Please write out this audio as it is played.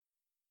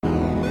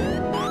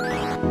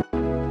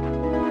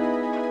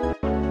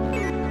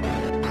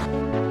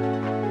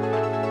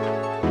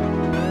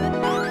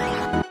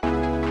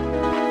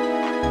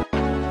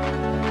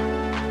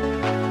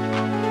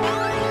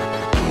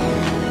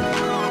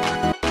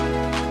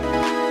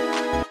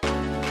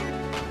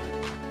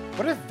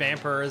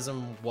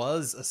vampirism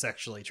was a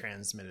sexually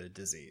transmitted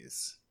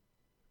disease?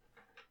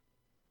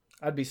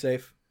 I'd be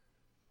safe.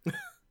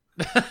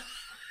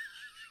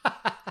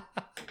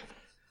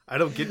 I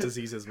don't get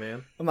diseases,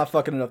 man. I'm not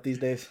fucking enough these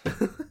days.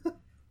 I'm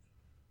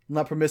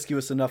not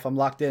promiscuous enough. I'm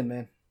locked in,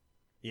 man.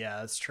 Yeah,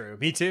 that's true.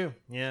 Me too.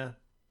 Yeah.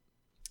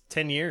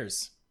 10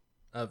 years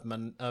of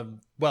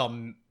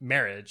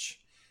marriage.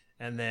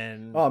 And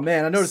then Oh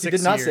man, I noticed you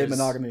did not say years.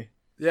 monogamy.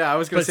 Yeah, I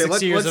was going to say,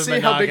 6 years let's of see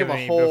how big of a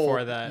monogamy hole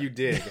before that. you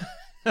dig.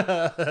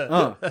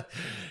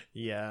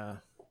 Yeah.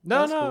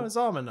 That's No, cool. it was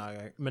all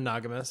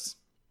monogamous.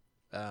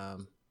 Yeah,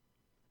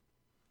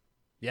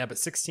 but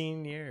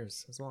 16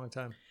 years. That's a long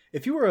time.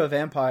 If you were a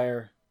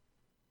vampire,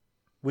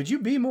 would you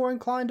be more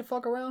inclined to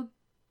fuck around?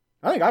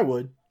 I think I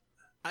would.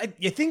 I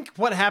think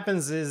what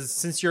happens is,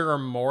 since you're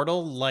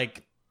immortal,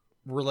 like,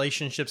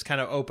 relationships kind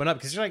of open up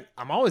because you're like,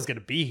 I'm always going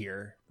to be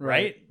here,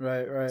 right?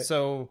 Right.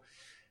 So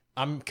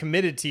I'm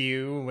committed to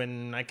you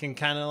when I can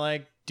kind of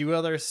like do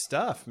other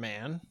stuff,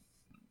 man.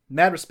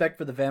 Mad respect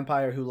for the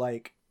vampire who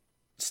like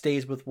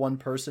stays with one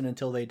person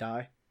until they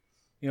die.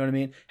 You know what I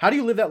mean? How do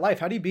you live that life?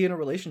 How do you be in a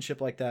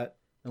relationship like that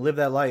and live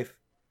that life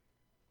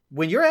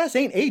when your ass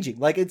ain't aging?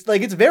 Like it's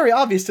very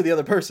obvious to the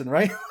other person,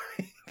 right?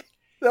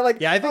 They're like,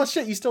 Yeah, I think- oh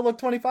shit, you still look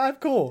 25?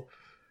 Cool.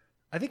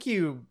 I think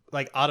you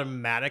like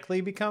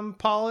automatically become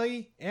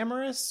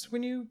polyamorous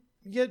when you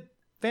get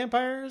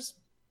vampires.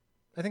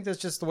 I think that's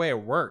just the way it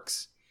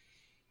works.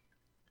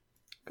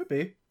 Could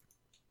be.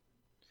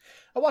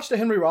 I watched a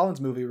Henry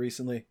Rollins movie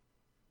recently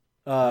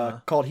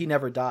called He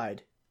Never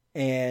Died.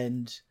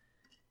 And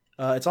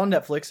it's on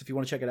Netflix if you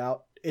want to check it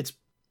out. It's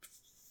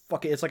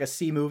like a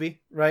C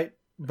movie, right?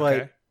 But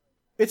Okay.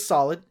 it's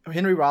solid.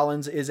 Henry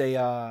Rollins is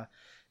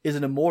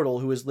an immortal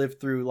who has lived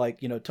through like,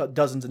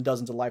 dozens and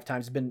dozens of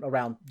lifetimes. He's been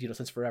around,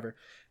 since forever.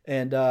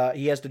 And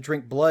he has to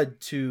drink blood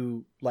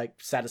to like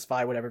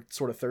satisfy whatever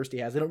sort of thirst he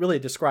has. They don't really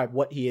describe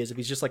what he is, if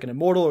he's just like an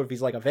immortal or if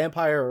he's like a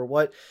vampire or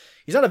what.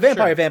 He's not a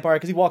vampire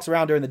because he walks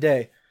around during the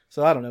day.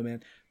 So I don't know,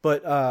 man.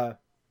 But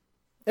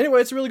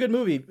anyway, it's a really good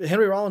movie.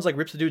 Henry Rollins like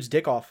rips the dude's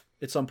dick off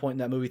at some point in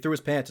that movie through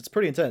his pants. It's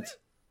pretty intense.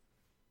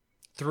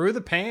 Through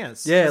the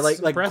pants. Yeah,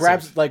 That's like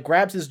impressive.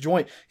 grabs his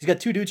joint. He's got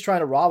two dudes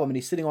trying to rob him, and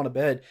he's sitting on a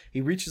bed.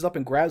 He reaches up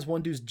and grabs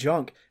one dude's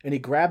junk, and he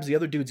grabs the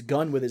other dude's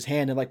gun with his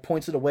hand and like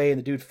points it away, and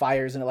the dude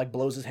fires, and it like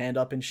blows his hand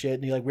up and shit,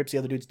 and he like rips the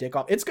other dude's dick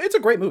off. It's a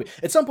great movie.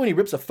 At some point, he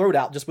rips a throat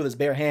out just with his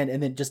bare hand,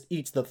 and then just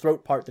eats the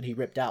throat part that he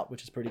ripped out,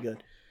 which is pretty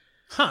good.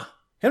 Huh.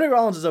 Henry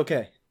Rollins is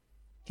okay.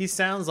 He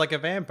sounds like a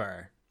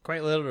vampire.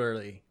 Quite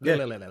literally. Yeah.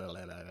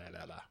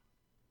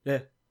 Yeah.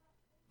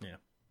 Yeah.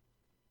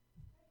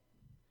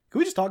 Can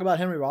we just talk about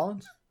Henry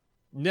Rollins?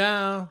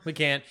 No, we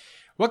can't.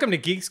 Welcome to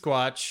Geek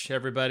Squatch,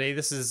 everybody.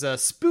 This is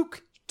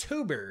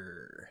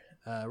Spooktober.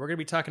 We're going to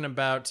be talking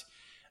about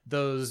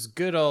those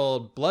good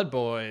old blood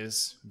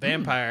boys,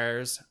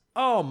 vampires,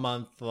 all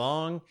month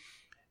long.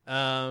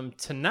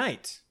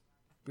 Tonight,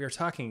 we are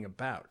talking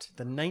about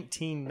the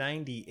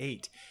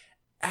 1998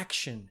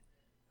 action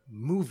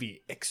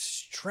movie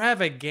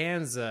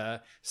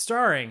extravaganza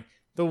starring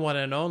the one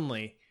and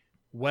only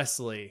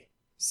Wesley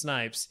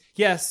Snipes.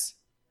 Yes,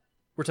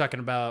 we're talking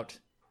about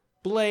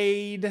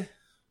Blade.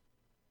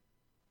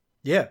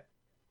 Yeah.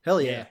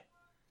 Hell yeah.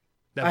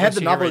 That I had puts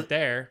the you novel right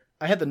there.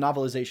 I had the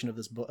novelization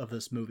of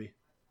this movie.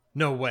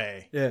 No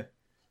way. Yeah.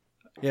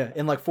 Yeah,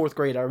 in like 4th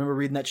grade, I remember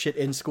reading that shit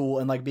in school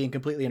and like being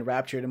completely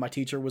enraptured, and my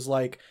teacher was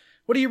like,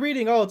 "What are you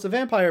reading?" "Oh, it's a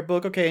vampire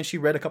book." "Okay." And she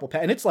read a couple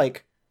and it's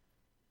like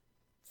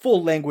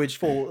full language,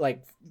 full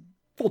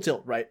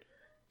tilt, right?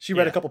 She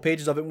read a couple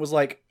pages of it and was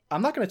like,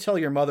 "I'm not going to tell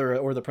your mother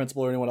or the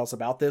principal or anyone else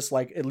about this.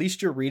 Like, at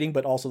least you're reading,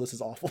 but also this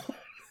is awful."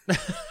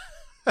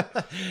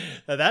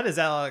 Now, that is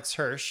Alex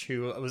Hirsch,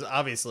 who was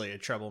obviously a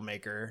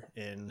troublemaker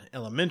in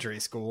elementary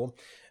school.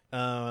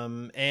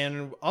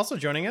 And also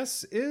joining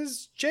us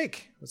is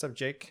Jake. What's up,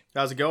 Jake?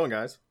 How's it going,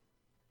 guys?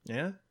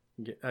 Yeah?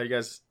 How you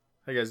guys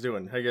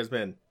doing? How you guys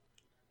been?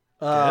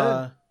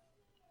 I've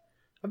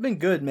been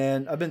good,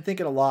 man. I've been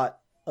thinking a lot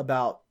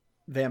about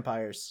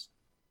vampires.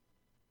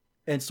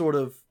 And sort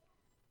of,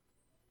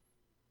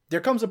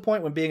 there comes a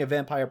point when being a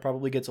vampire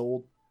probably gets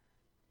old,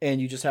 and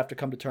you just have to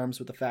come to terms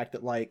with the fact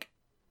that, like,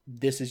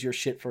 this is your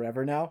shit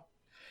forever now.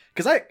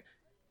 Because I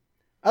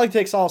like to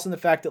take solace in the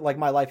fact that, like,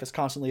 my life is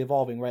constantly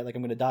evolving, right? Like,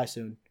 I'm going to die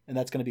soon, and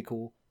that's going to be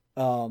cool.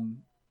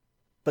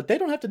 But they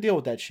don't have to deal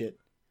with that shit.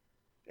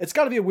 It's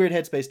got to be a weird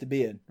headspace to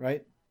be in,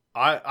 right?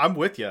 I'm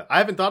with you. I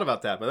haven't thought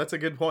about that, but that's a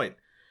good point.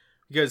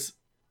 Because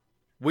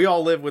we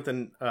all live with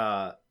an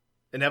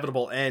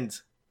inevitable end,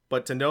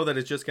 but to know that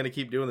it's just going to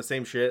keep doing the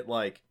same shit,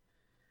 like,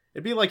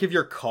 it'd be like if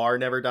your car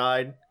never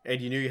died and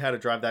you knew you had to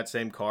drive that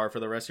same car for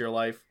the rest of your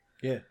life.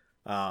 Yeah.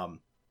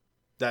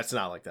 That's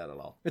not like that at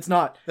all. It's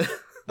not.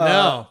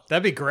 No,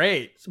 that'd be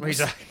great.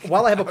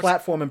 While I have a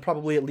platform and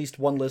probably at least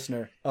one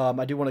listener,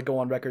 I do want to go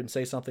on record and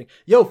say something.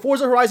 Yo,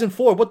 Forza Horizon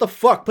 4, what the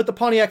fuck? Put the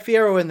Pontiac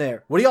Fiero in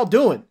there. What are y'all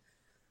doing?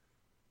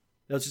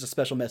 That was just a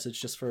special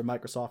message just for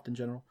Microsoft in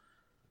general.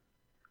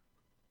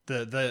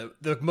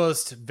 The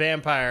most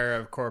vampire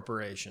of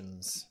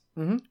corporations.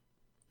 Mm-hmm.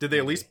 Did they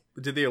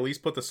at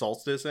least put the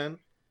solstice in?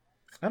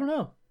 I don't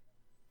know.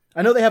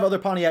 I know they have other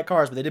Pontiac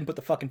cars, but they didn't put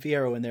the fucking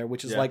Fiero in there,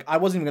 which is like, I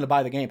wasn't even going to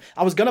buy the game.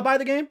 I was going to buy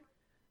the game,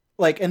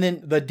 like, and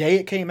then the day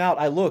it came out,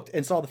 I looked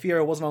and saw the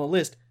Fiero wasn't on the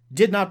list,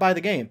 did not buy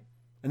the game.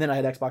 And then I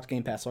had Xbox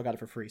Game Pass, so I got it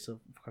for free, so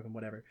fucking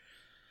whatever.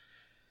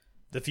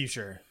 The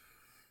future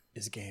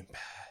is Game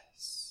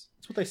Pass.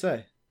 That's what they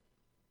say.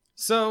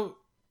 So,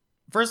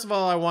 first of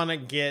all, I want to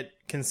get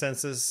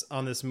consensus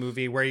on this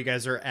movie, where you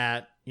guys are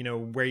at, you know,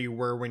 where you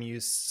were when you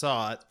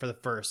saw it for the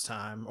first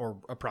time, or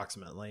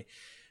approximately.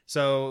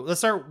 So let's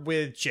start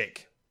with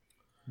Jake.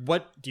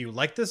 What do you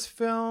like this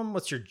film?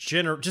 What's your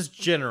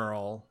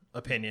general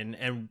opinion,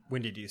 and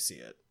when did you see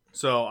it?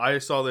 So I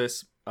saw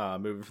this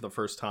movie for the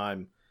first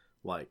time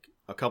like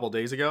a couple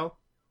days ago.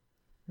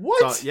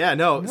 What? So, yeah,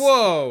 no.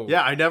 Whoa.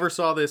 Yeah, I never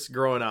saw this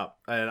growing up,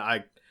 and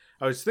I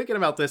was thinking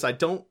about this. I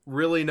don't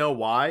really know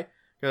why,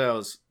 because I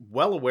was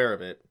well aware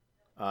of it.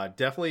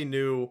 Definitely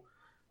knew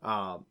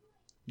about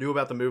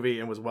the movie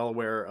and was well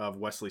aware of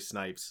Wesley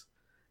Snipes,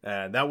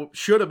 and that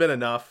should have been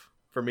enough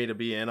for me to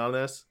be in on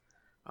this.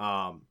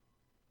 And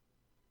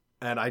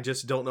I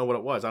just don't know what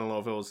it was. I don't know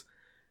if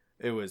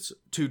it was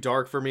too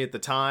dark for me at the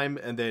time,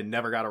 and then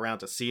never got around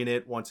to seeing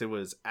it once it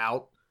was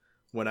out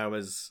when I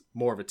was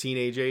more of a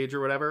teenage age or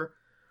whatever.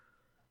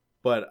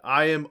 But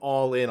I am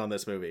all in on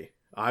this movie.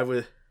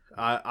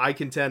 I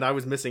contend I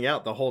was missing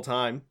out the whole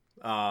time.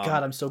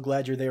 God, I'm so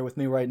glad you're there with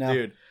me right now.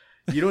 Dude,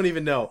 you don't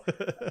even know.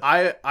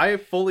 I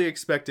fully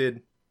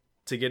expected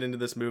to get into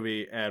this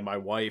movie and my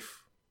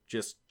wife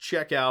just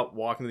check out,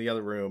 walk into the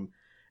other room,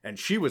 and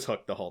she was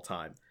hooked the whole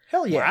time.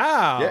 Hell yeah.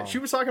 Wow. Yeah, she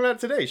was talking about it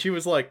today. She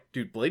was like,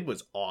 dude, Blade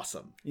was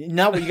awesome.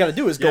 Now what you got to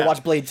do is go Yeah.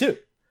 watch Blade 2.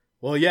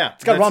 Well, yeah.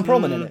 It's got Ron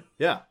Perlman in it.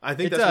 Yeah, I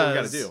think It that's what we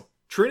got to does. do.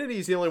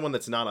 Trinity's the only one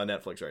that's not on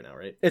Netflix right now,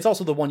 right? It's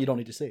also the one you don't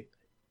need to see.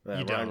 You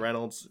Ryan don't.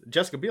 Reynolds.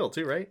 Jessica Biel,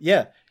 too, right?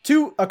 Yeah.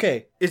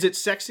 Okay. Is it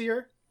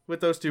sexier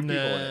with those two people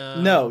in it?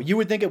 No, you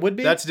would think it would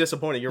be. That's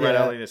disappointing. You're right.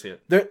 Yeah. I don't need to see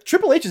it.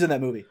 Triple H is in that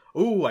movie.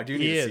 Ooh, I do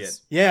need He to see is.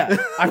 it. Yeah.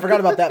 I forgot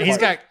about that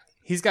part.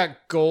 He's got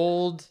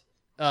gold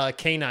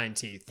canine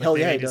teeth. Hell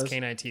they yeah, he made his does.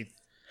 canine teeth.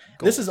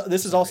 This gold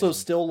is for some also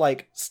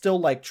reason. still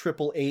like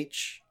Triple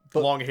H,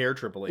 but Long hair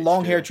Triple H.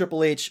 long too. hair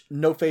Triple H,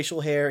 no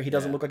facial hair. He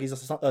doesn't Yeah. look like he's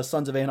a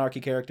Sons of Anarchy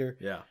character.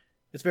 Yeah.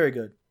 It's very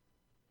good.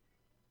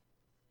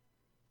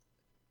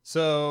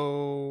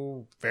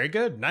 So very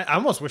good. I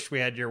almost wish we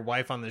had your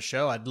wife on the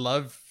show. I'd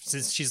love,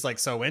 since she's like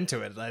so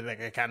into it.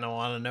 I kind of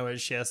want to know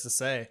what she has to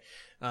say.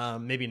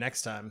 Maybe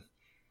next time.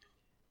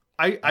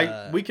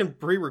 We can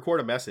pre-record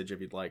a message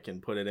if you'd like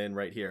and put it in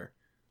right here.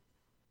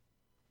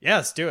 Yeah,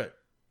 let's do it.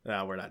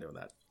 No, we're not doing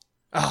that.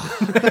 Oh.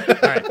 All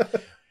right.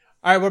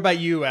 All right. What about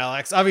you,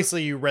 Alex?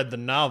 Obviously, you read the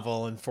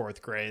novel in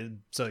 4th grade,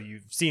 so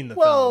you've seen the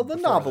Well, film. the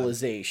before then.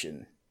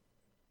 novelization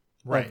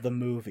Right. of the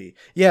movie.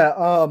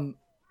 Yeah.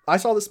 I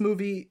saw this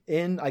movie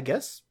in I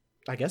guess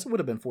it would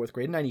have been 4th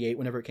grade, 98,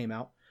 whenever it came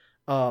out.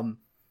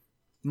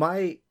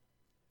 My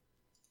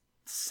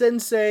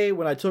sensei,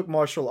 when I took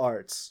martial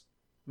arts,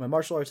 my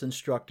martial arts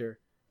instructor,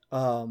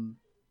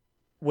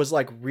 was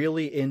like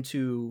really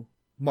into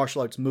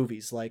martial arts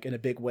movies, like in a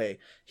big way.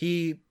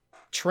 He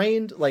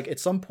trained, like at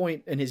some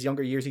point in his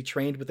younger years, he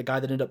trained with the guy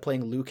that ended up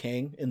playing Liu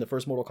Kang in the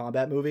first Mortal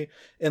Kombat movie,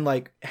 and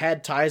like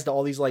had ties to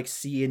all these like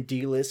C and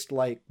D list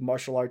like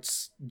martial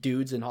arts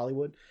dudes in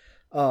Hollywood.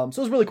 So it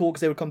was really cool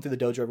because they would come through the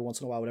dojo every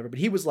once in a while, whatever. But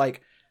he was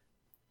like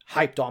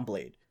hyped on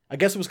Blade. I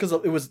guess it was because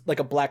it was like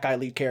a black guy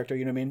lead character,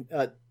 you know what I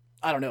mean?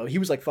 I don't know. He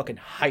was like fucking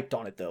hyped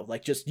on it though.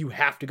 Like, just, you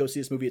have to go see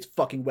this movie. It's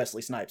fucking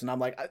Wesley Snipes. And I'm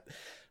like,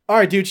 all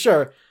right, dude,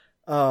 sure.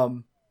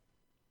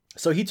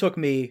 So he took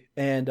me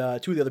and 2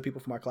 of the other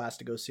people from our class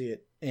to go see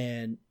it,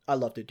 and I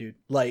loved it, dude.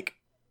 Like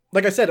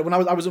I said, when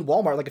I was in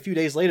Walmart like a few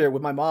days later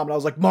with my mom, and I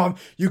was like, Mom,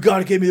 you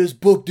gotta give me this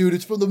book, dude.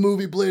 It's from the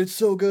movie Blade. It's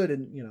so good.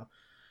 And you know,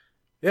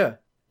 yeah,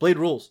 Blade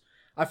rules.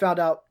 I found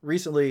out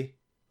recently,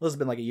 this has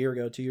been like a year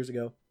ago, 2 years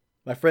ago,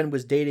 my friend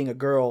was dating a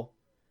girl.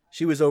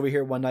 She was over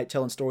here one night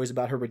telling stories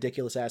about her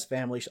ridiculous ass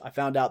family. I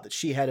found out that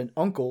she had an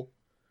uncle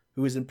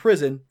who was in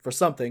prison for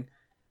something,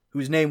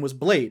 whose name was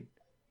Blade.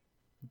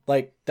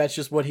 Like, that's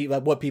just what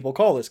people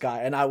call this guy.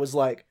 And I was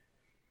like,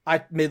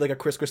 I made like a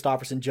Chris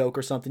Christopherson joke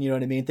or something, you know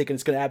what I mean? Thinking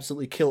it's going to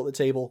absolutely kill at the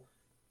table.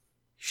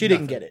 She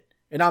didn't get it.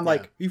 And I'm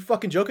like, you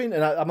fucking joking?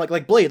 And I'm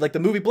like Blade, like the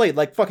movie Blade,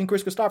 like fucking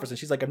Chris Christopherson.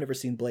 She's like, I've never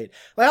seen Blade.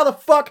 Like, how the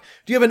fuck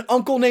do you have an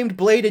uncle named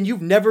Blade and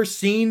you've never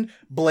seen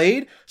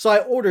Blade? So I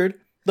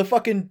ordered the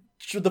fucking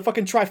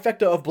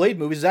trifecta of Blade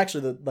movies. Is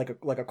actually like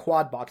a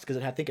quad box because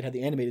I think it had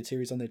the animated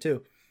series on there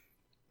too.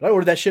 But I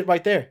ordered that shit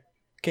right there.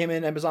 Came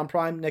in Amazon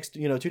Prime next,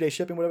 2-day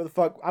shipping, whatever the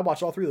fuck. I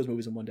watched all 3 of those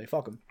movies in one day.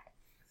 Fuck them.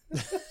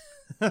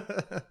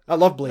 I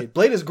love Blade.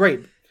 Blade is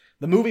great.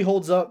 The movie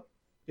holds up.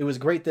 It was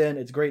great then.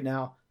 It's great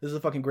now. This is a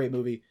fucking great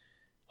movie.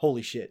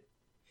 Holy shit.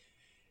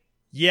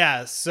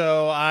 Yeah,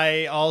 so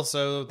I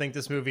also think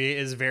this movie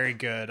is very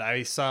good.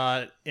 I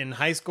saw it in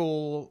high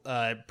school.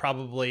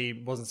 Probably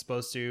wasn't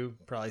supposed to.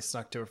 Probably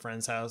snuck to a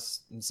friend's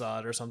house and saw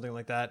it or something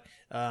like that.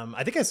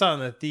 I think I saw it in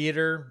the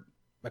theater.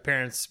 My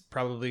parents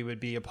probably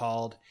would be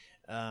appalled.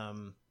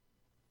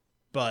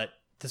 But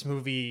this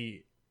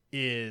movie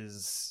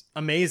is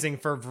amazing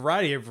for a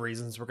variety of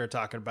reasons we're going to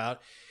talk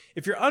about.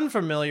 If you're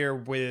unfamiliar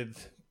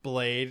with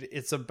Blade,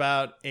 it's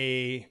about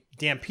a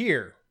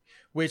Dhampir,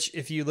 which,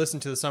 if you listen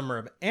to the Summer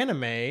of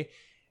Anime,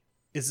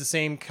 is the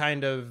same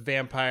kind of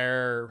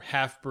vampire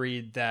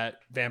half-breed that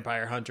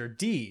Vampire Hunter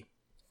D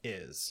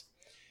is.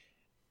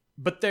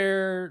 But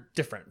they're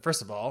different.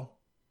 First of all,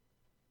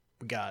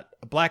 we got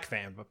a black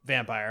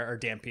vampire, or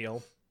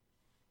Dhampir,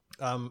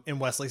 in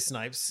Wesley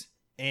Snipes,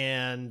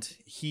 and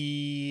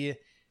he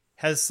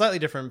has slightly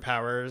different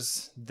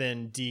powers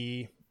than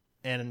D,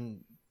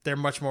 and they're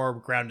much more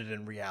grounded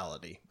in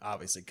reality,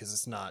 obviously, because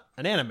it's not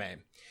an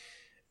anime.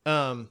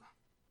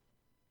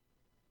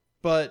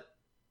 But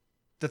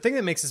the thing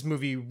that makes this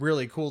movie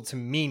really cool to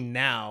me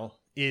now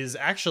is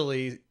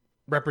actually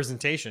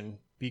representation,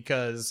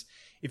 because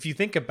if you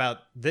think about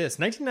this,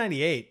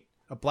 1998,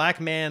 a black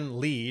man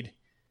lead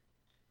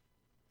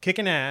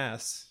kicking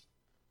ass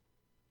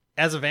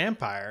as a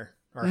vampire,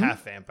 or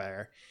half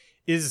vampire,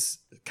 is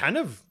kind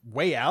of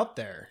way out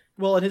there.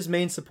 Well, and his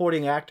main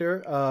supporting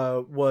actor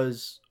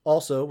was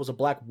a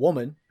black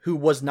woman who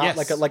was not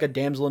like a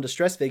damsel in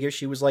distress figure.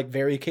 She was like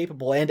very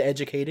capable and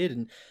educated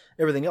and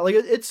everything. Like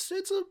it's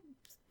a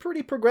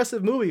pretty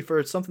progressive movie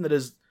for something that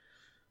is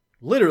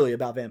literally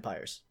about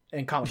vampires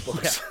and comic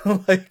books. Yeah.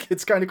 Like,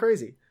 it's kind of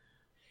crazy.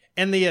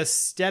 And the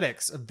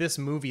aesthetics of this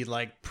movie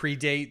like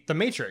predate The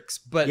Matrix,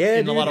 but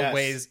in a lot of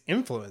ways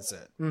influence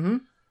it. Mm-hmm.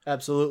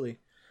 Absolutely.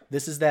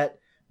 This is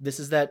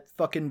that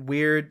fucking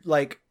weird,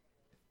 like,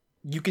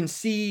 you can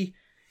see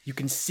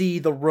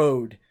the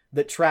road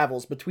that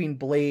travels between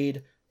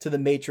Blade to The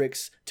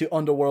Matrix to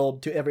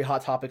Underworld to every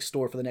Hot Topic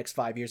store for the next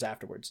 5 years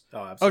afterwards.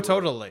 Oh, absolutely. Oh,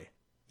 totally.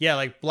 Yeah,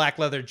 like black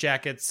leather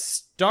jackets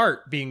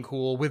start being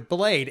cool with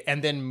Blade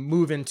and then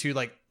move into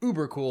like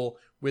uber cool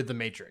with The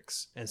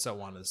Matrix, and so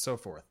on and so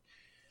forth.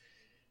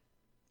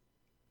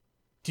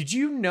 Did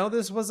you know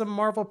this was a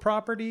Marvel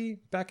property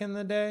back in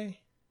the day?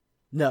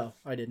 No,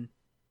 I didn't.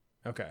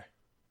 Okay.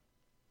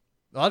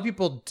 A lot of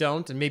people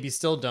don't, and maybe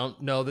still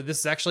don't, know that this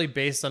is actually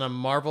based on a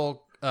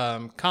Marvel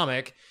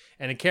comic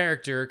and a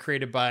character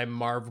created by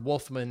Marv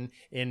Wolfman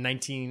in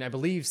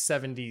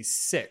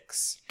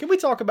 1976. Can we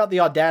talk about the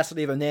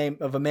audacity of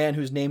a man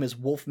whose name is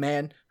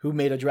Wolfman, who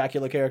made a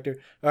Dracula character,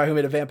 or who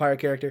made a vampire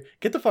character?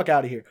 Get the fuck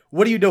out of here.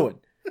 What are you doing?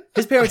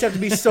 His parents have to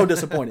be so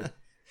disappointed.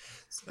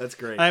 That's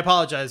great. I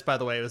apologize, by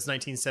the way. It was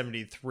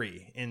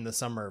 1973, in the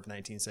summer of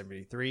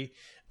 1973.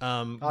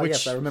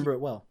 Yes, I remember it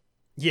well.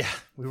 Yeah,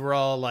 we were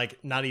all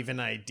like not even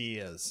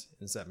ideas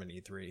in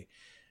 73.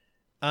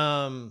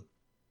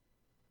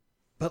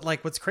 But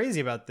like what's crazy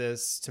about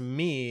this to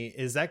me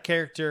is that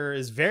character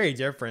is very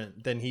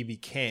different than he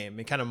became.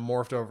 It kind of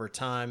morphed over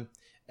time,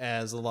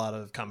 as a lot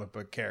of comic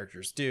book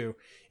characters do.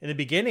 In the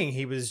beginning,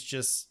 he was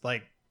just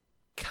like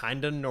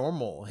kind of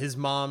normal. His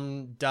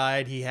mom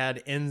died. He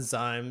had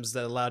enzymes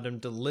that allowed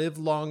him to live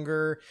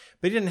longer,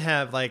 but he didn't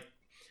have like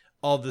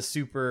all the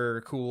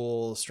super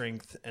cool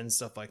strength and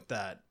stuff like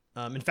that.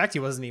 In fact, he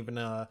wasn't even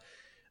a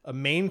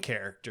main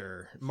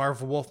character.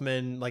 Marv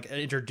Wolfman like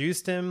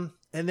introduced him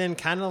and then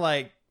kind of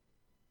like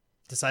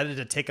decided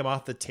to take him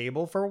off the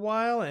table for a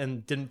while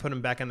and didn't put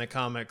him back in the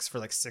comics for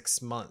like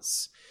 6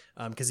 months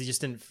because he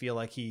just didn't feel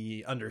like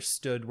he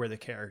understood where the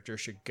character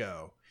should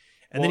go.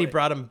 And then he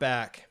brought him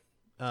back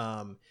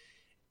and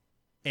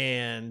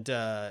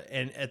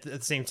at the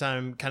same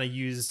time kind of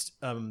used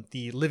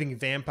the living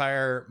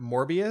vampire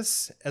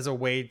Morbius as a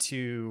way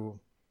to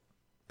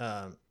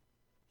kind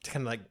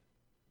of like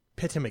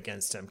pit him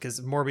against him,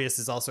 because Morbius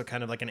is also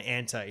kind of like an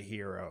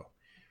anti-hero.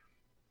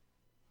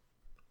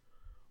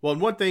 Well,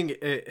 and one thing,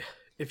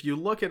 if you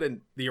look at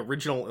the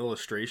original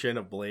illustration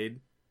of Blade,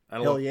 I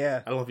don't know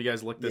if you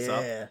guys looked this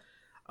up.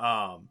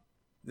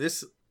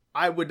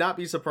 I would not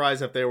be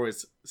surprised if there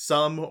was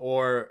some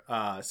or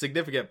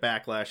significant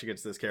backlash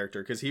against this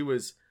character, because he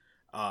was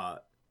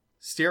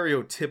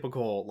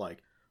stereotypical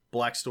like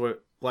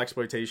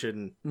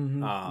blaxploitation.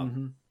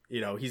 You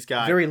know, he's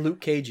got very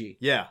Luke Cagey.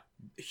 Yeah,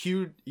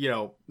 huge. You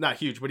know, not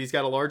huge, but he's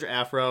got a large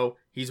afro.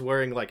 He's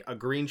wearing like a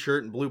green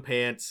shirt and blue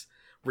pants,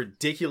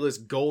 ridiculous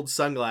gold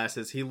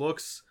sunglasses. He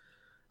looks,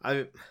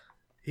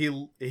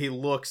 he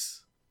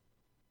looks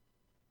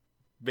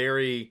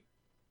very,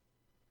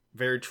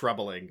 very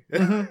troubling.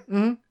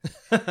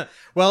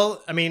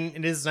 Well, I mean,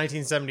 it is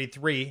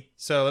 1973,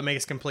 so it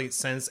makes complete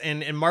sense.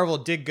 And Marvel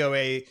did go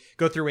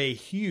through a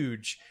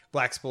huge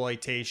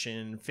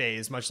blaxploitation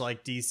phase, much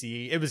like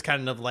DC. It was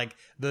kind of like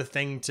the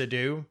thing to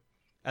do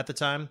at the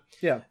time.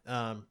 Yeah.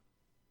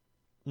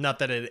 Not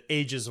that it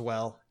ages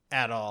well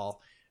at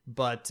all,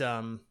 but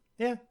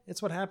yeah,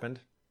 it's what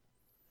happened.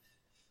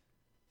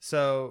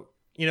 So,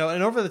 you know,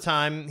 and over the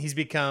time, he's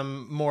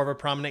become more of a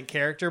prominent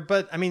character.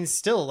 But, I mean,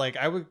 still, like,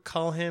 I would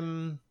call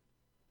him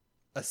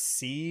a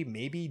C,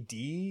 maybe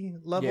D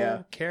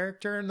level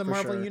character in the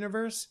Marvel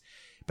universe.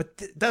 But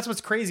that's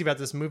what's crazy about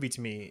this movie to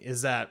me,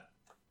 is that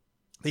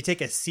they take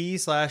a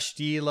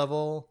C/D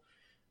level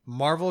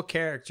Marvel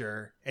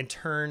character and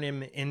turn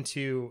him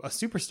into a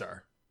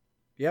superstar.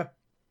 Yeah.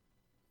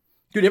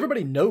 Dude,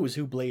 everybody knows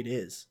who Blade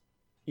is.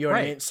 You know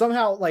what I mean?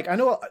 Somehow, like, I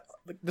know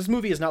this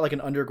movie is not like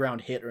an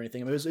underground hit or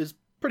anything. I mean, it's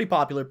pretty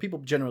popular. People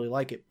generally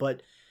like it,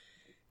 but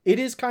it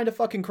is kind of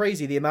fucking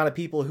crazy the amount of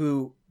people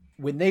who,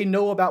 when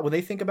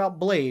they think about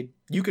Blade,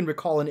 you can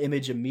recall an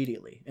image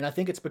immediately. And I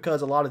think it's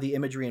because a lot of the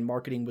imagery and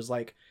marketing was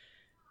like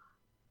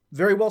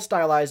very well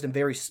stylized and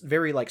very,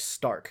 very like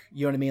stark.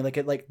 You know what I mean?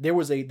 Like there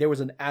was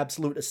an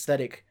absolute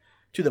aesthetic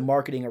to the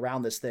marketing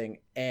around this thing,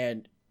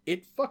 and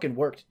it fucking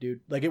worked,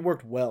 dude. Like it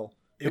worked well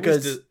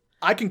because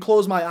I can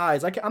close my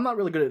eyes. I'm not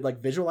really good at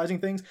like visualizing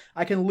things.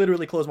 I can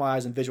literally close my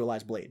eyes and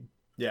visualize Blade.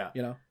 Yeah.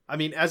 You know? I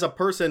mean, as a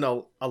person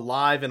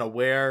alive and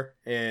aware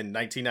in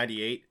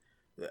 1998,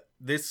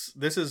 this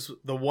is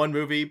the one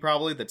movie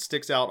probably that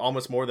sticks out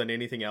almost more than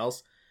anything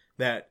else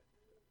that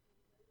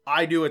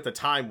I knew at the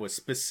time was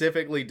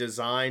specifically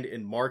designed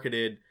and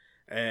marketed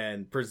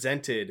and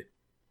presented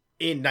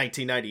in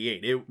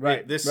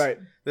 1998.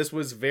 This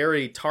was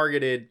very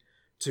targeted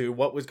to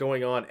what was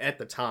going on at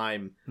the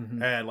time,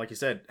 and like you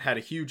said, had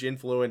a huge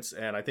influence.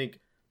 And I think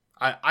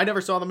I never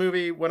saw the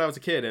movie when I was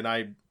a kid, and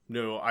I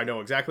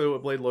know exactly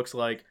what Blade looks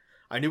like.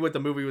 I knew what the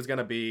movie was going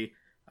to be,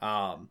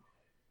 and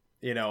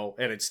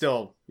it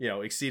still,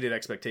 exceeded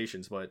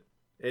expectations, but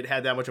it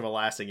had that much of a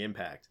lasting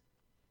impact.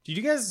 Could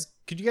you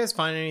guys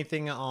find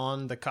anything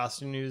on the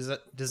costume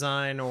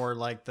design or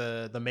like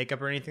the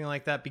makeup or anything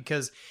like that?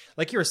 Because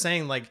like you were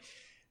saying, like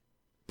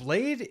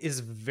Blade is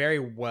very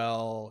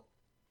well,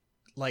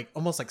 like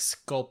almost like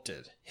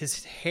sculpted.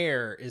 His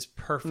hair is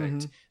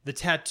perfect. The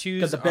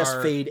tattoos got the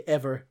best fade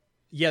ever.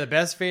 Yeah, the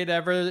best fade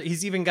ever.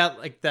 He's even got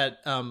like that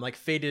like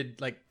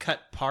faded like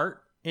cut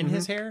part in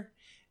his hair,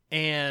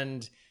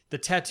 and the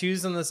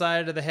tattoos on the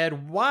side of the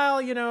head,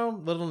 while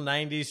little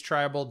 90s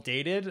tribal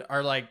dated,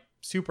 are like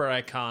super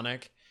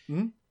iconic.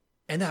 And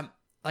that,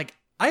 like,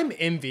 I'm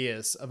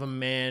envious of a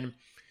man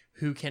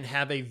who can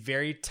have a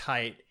very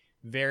tight,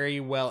 very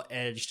well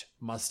edged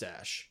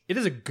mustache. It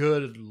is a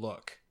good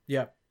look.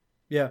 Yeah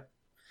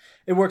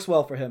it works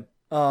well for him.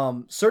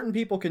 Certain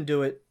people can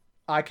do it.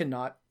 I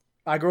cannot.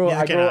 I grow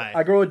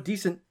a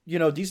decent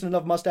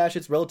enough mustache.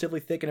 It's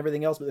relatively thick and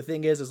everything else, but the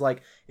thing is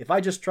like if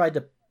I just tried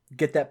to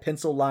get that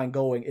pencil line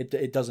going,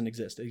 it doesn't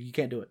exist. You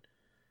can't do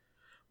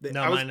it.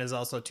 Mine is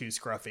also too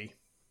scruffy.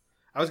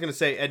 I was going to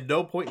say, at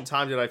no point in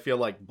time did I feel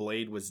like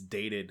Blade was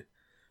dated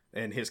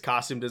in his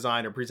costume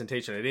design or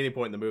presentation at any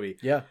point in the movie.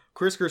 Yeah.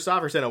 Chris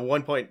Christopherson at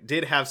one point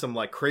did have some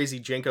like crazy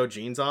Jenko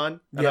jeans on.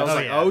 And I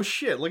was oh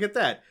shit, look at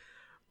that.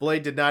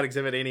 Blade did not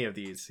exhibit any of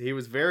these. He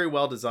was very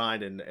well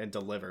designed and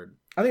delivered.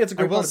 I think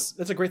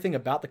that's a great thing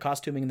about the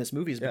costuming in this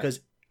movie is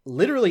because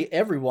literally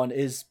everyone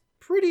is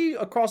pretty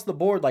across the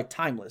board like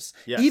timeless.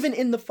 Yes. Even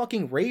in the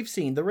fucking rave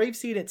scene. The rave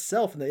scene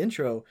itself in the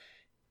intro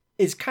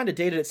is kind of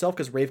dated itself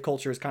because rave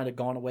culture has kind of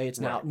gone away. It's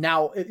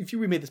now if you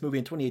remade this movie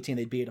in 2018,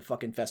 they'd be at a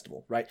fucking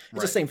festival, right?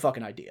 It's the same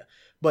fucking idea.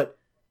 But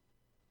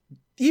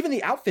even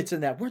the outfits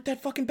in that weren't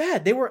that fucking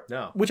bad. They were,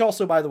 which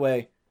also, by the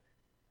way,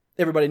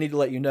 everybody need to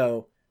let you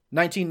know,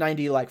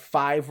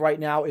 1995 right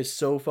now is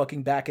so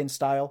fucking back in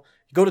style.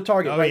 Go to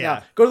Target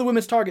now. Go to the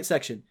women's Target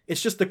section.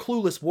 It's just the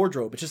Clueless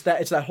wardrobe. It's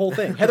that whole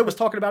thing. Heather was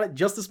talking about it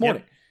just this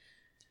morning.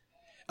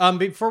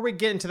 Before we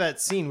get into that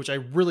scene, which I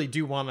really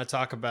do want to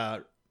talk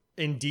about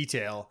in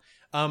detail,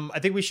 I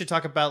think we should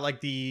talk about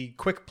like the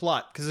quick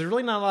plot because there's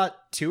really not a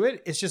lot to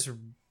it. It's just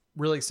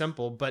really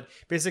simple, but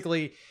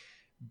basically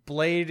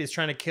Blade is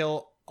trying to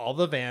kill all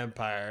the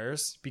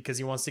vampires because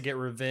he wants to get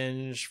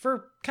revenge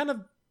for kind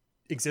of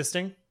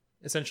existing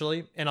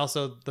essentially. And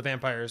also the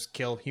vampires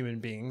kill human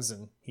beings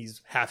and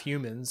he's half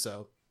human.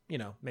 So,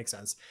 makes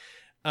sense.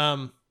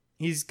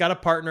 He's got a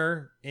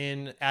partner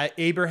in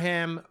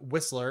Abraham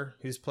Whistler,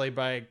 who's played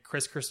by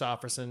Chris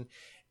Christopherson.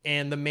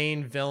 And the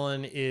main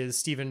villain is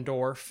Stephen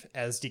Dorff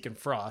as Deacon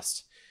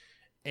Frost.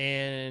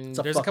 And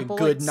there's a couple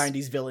good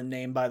 90s villain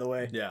name, by the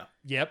way. Yeah.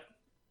 Yep.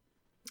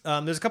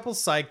 There's a couple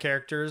side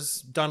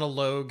characters. Donald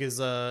Logue is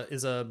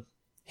a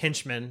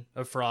henchman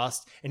of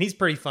Frost, and he's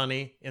pretty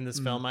funny in this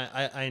film.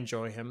 I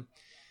enjoy him.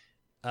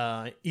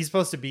 He's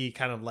supposed to be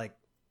kind of like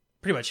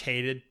pretty much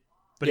hated,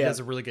 but he does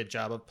a really good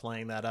job of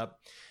playing that up.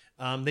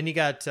 Then you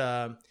got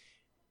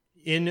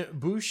In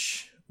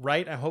Bush,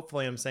 right?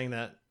 Hopefully I'm saying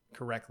that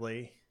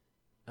correctly.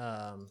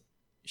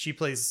 She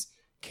plays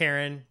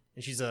Karen,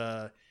 and she's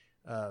a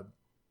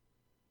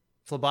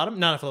phlebotomist,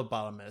 not a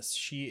phlebotomist.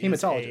 She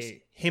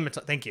hematologist.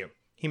 Is thank you,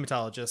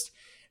 hematologist.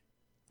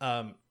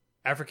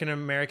 African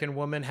American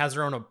woman, has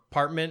her own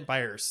apartment by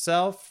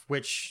herself,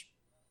 which,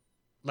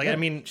 like, I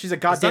mean, she's a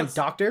goddamn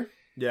doctor.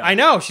 Yeah, I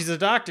know she's a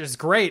doctor. It's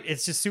great.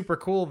 It's just super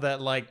cool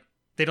that like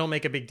they don't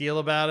make a big deal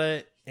about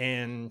it,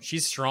 and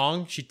she's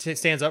strong. She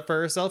stands up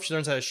for herself. She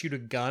learns how to shoot a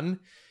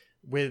gun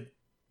with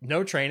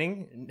no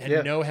training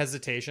and no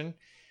hesitation.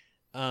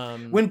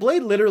 When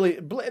Blade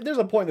there's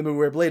a point in the movie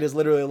where Blade is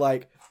literally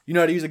like, you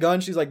know how to use a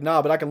gun? She's like,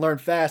 nah, but I can learn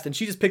fast. And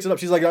she just picks it up.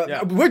 She's like,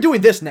 we're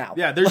doing this now.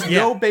 Yeah, there's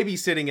no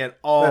babysitting at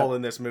all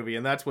in this movie.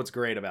 And that's what's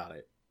great about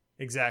it.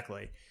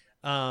 Exactly.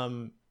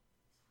 And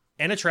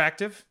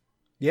attractive.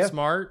 Yeah.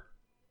 Smart.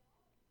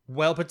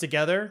 Well put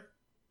together.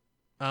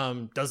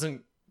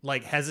 Doesn't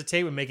like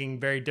hesitate when making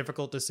very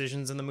difficult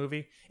decisions in the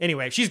movie.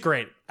 Anyway, she's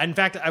great. In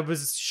fact, I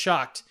was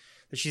shocked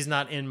that she's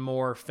not in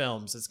more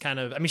films. It's kind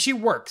of, I mean, she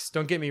works,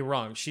 don't get me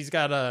wrong. She's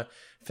got a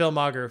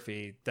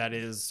filmography that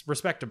is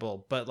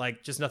respectable, but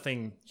like just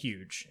nothing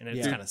huge, and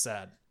it's kind of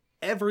sad.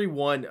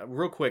 Everyone,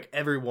 real quick,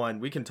 everyone,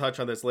 we can touch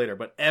on this later,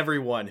 but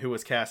everyone who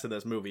was cast in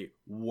this movie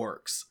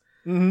works.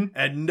 Mm-hmm.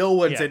 And no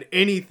one's in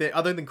anything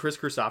other than Chris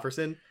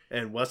Christopherson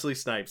and Wesley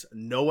Snipes.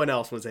 No one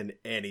else was in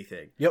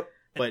anything. Yep.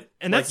 But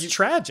and that's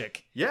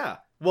tragic. Yeah.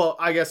 Well,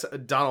 I guess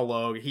Donald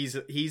Logue, he's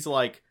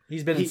like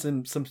he's been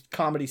in some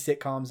comedy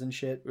sitcoms and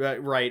shit.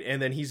 Right.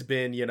 And then he's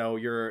been, you know,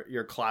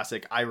 your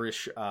classic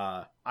Irish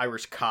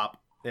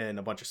cop and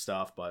a bunch of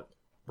stuff, but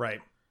right.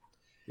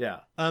 Yeah.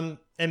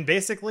 And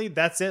basically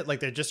that's it. Like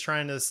they're just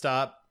trying to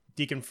stop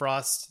Deacon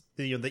Frost,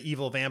 the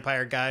evil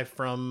vampire guy,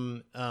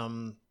 from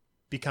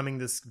becoming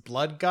this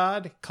blood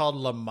god called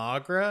La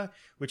Magra,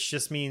 which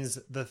just means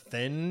the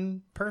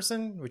thin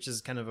person, which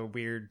is kind of a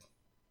weird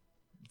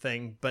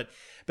thing, but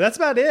that's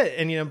about it.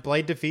 And you know,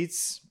 Blade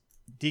defeats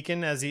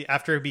Deacon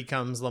after he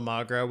becomes La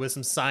Magra with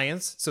some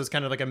science, so it's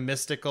kind of like a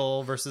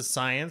mystical versus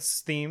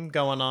science theme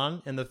going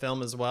on in the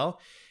film as well.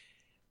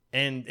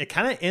 And it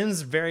kind of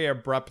ends very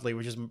abruptly,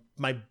 which is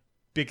my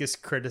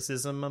biggest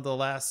criticism of the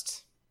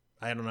last,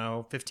 I don't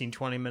know,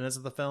 15-20 minutes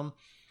of the film,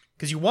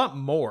 because you want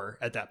more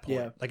at that point.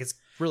 Yeah. Like it's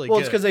really well,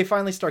 good. it's because they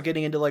finally start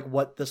getting into like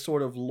what the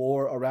sort of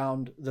lore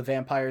around the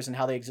vampires and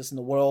how they exist in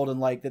the world, and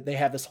like that they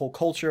have this whole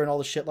culture and all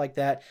the shit like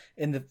that.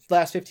 And the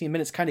last 15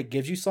 minutes kind of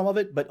gives you some of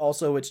it, but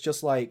also it's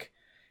just like,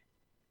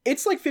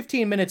 it's like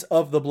 15 minutes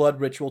of the blood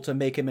ritual to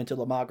make him into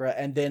La Magra,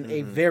 and then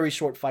a very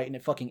short fight, and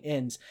it fucking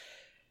ends.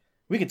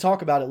 We can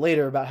talk about it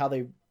later about how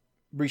they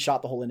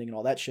reshot the whole ending and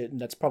all that shit, and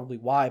that's probably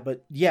why.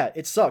 But yeah,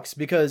 it sucks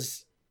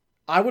because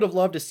I would have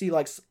loved to see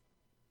like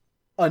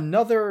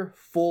another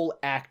full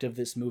act of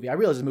this movie. I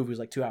realized the movie was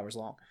like 2 hours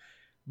long,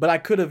 but I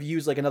could have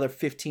used like another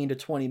 15 to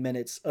 20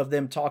 minutes of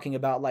them talking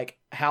about like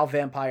how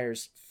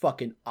vampires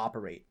fucking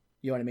operate.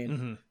 You know what I mean?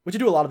 Mm-hmm. Which you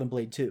do a lot of in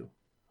Blade 2,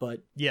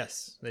 but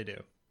yes, they do.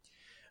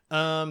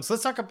 So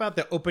let's talk about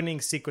the opening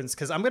sequence,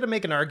 because I'm going to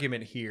make an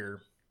argument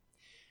here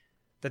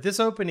that this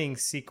opening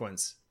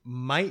sequence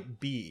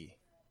might be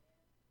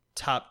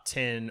top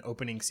 10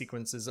 opening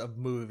sequences of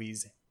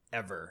movies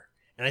ever.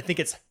 And I think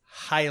it's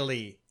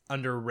highly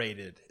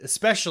underrated,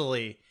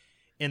 especially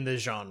in the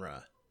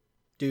genre.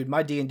 Dude,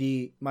 my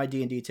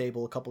D&D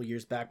table a couple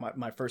years back,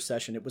 my first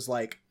session, it was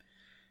like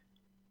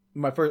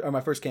my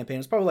first campaign. It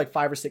was probably like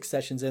 5 or 6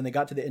 sessions in. They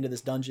got to the end of this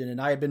dungeon, and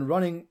I had been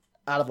running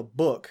out of a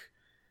book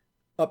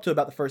up to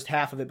about the first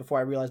half of it before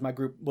I realized my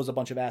group was a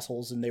bunch of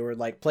assholes, and they were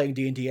like playing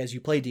D&D as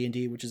you play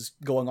D&D, which is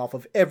going off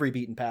of every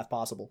beaten path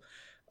possible.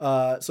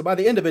 So by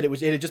the end of it,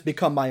 it had just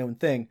become my own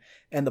thing.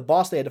 And the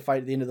boss they had to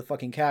fight at the end of the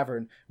fucking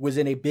cavern was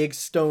in a big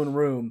stone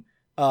room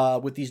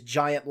with these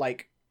giant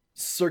like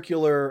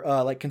circular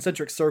like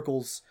concentric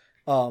circles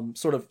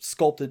sort of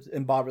sculpted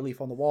in bas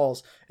relief on the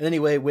walls. And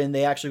anyway, when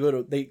they actually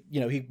go to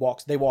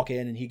they walk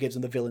in and he gives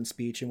them the villain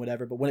speech and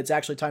whatever. But when it's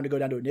actually time to go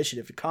down to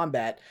initiative to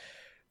combat,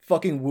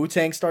 fucking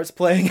Wu-Tang starts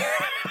playing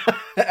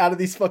out of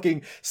these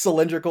fucking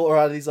cylindrical or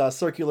out of these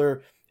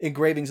circular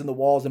engravings in the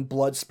walls, and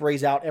blood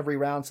sprays out every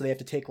round, so they have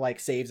to take like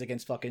saves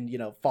against fucking, you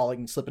know, falling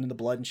and slipping in the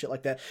blood and shit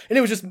like that. And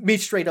it was just me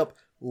straight up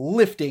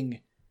lifting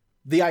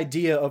the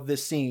idea of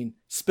this scene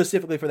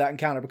specifically for that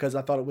encounter because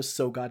I thought it was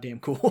so goddamn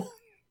cool.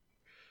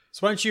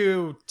 So why don't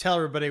you tell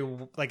everybody,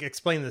 like,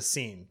 explain the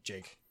scene,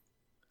 Jake?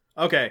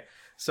 Okay,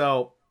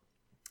 so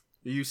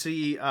you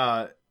see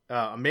a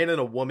man and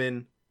a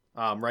woman,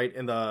 right?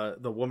 And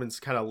the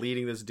woman's kind of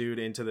leading this dude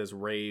into this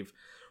rave.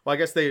 Well, I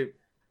guess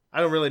I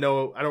don't really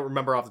know. I don't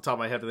remember off the top of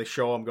my head, but they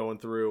show him going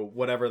through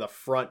whatever the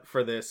front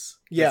for this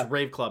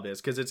rave club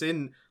is, because it's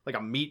in like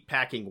a meat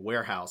packing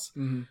warehouse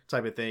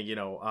type of thing. You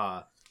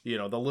know,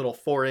 the little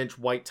 4-inch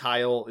white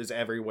tile is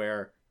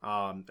everywhere.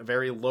 A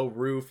very low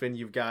roof, and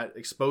you've got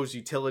exposed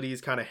utilities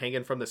kind of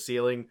hanging from the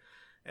ceiling,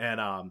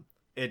 and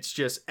it's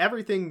just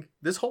everything.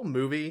 This whole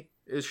movie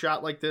is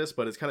shot like this,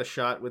 but it's kind of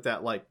shot with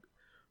that like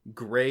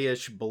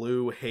grayish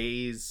blue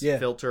haze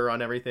filter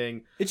on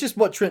everything. It's just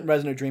what Trent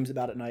Reznor dreams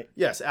about at night.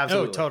 Yes,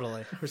 absolutely. Oh,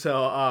 totally.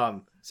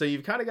 So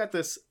you've kind of got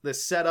this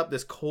setup,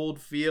 this cold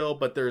feel,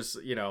 but there's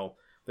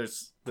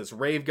this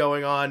rave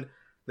going on.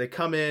 They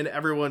come in,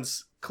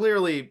 everyone's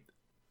clearly,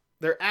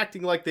 they're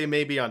acting like they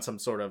may be on some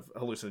sort of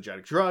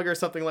hallucinogenic drug or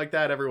something like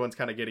that. Everyone's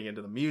kind of getting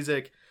into the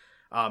music.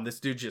 This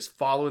dude's just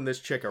following this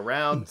chick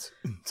around,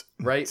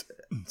 right?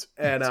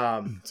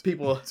 And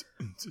people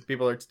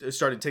are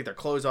starting to take their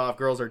clothes off.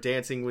 Girls are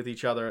dancing with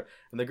each other,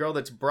 and the girl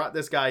that's brought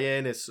this guy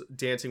in is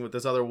dancing with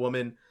this other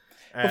woman.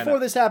 And, before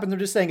this happens, they're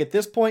just saying at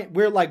this point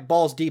we're like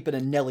balls deep in a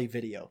Nelly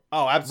video.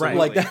 Oh, absolutely!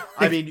 Right. Like that.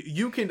 I mean,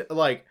 you can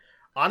like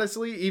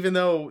honestly, even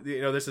though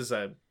this is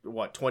a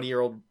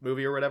 20-year-old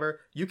movie or whatever,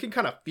 you can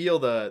kind of feel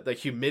the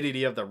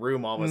humidity of the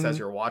room almost as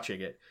you're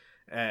watching it,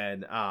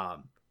 and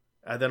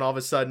then all of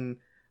a sudden.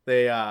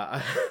 They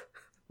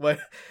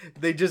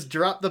they just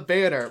drop the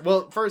banner.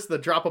 Well, first the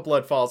drop of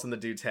blood falls on the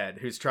dude's head,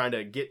 who's trying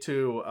to get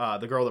to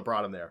the girl that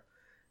brought him there,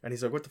 and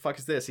he's like, "What the fuck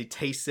is this?" He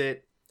tastes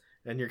it,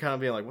 and you're kind of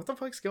being like, what the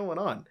fuck's going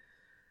on?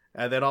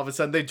 And then all of a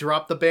sudden they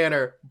drop the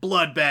banner,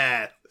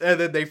 bloodbath, and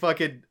then they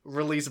fucking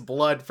release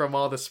blood from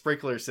all the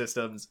sprinkler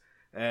systems,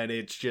 and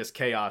it's just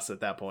chaos at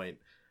that point.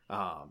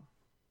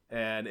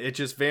 And it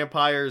just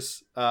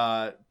vampires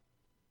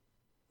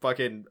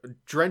fucking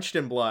drenched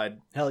in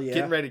blood, Hell yeah.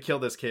 getting ready to kill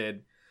this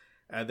kid,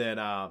 and then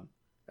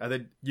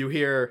you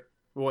hear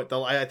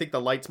I think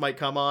the lights might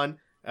come on,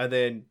 and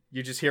then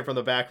you just hear from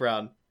the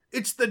background,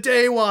 it's the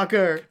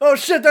Daywalker. Oh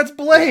shit, that's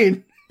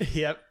Blaine.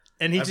 Yep.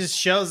 And he just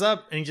shows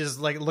up and he's just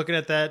like looking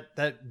at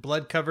that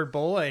blood covered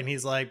boy, and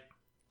he's like,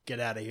 get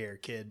out of here,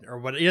 kid. Or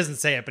what? He doesn't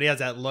say it, but he has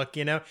that look,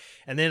 you know?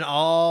 And then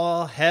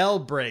all hell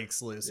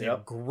breaks loose.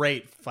 Yep.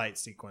 Great fight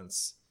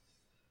sequence.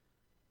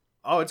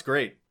 Oh, it's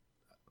great.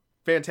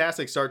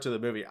 Fantastic start to the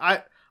movie.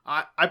 I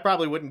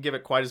probably wouldn't give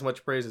it quite as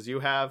much praise as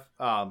you have.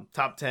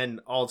 Top 10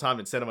 all time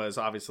in cinema is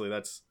obviously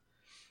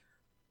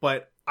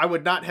but I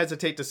would not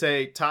hesitate to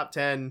say top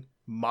 10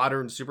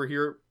 modern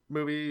superhero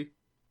movie.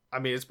 I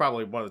mean, it's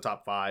probably one of the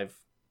top 5,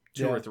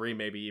 2 or 3,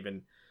 maybe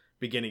even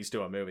beginnings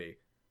to a movie.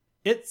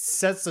 It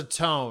sets the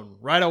tone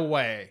right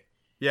away.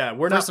 Yeah,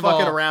 we're First not of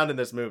fucking all- around in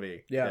this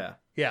movie. Yeah.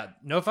 Yeah,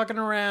 no fucking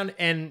around,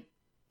 and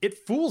it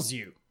fools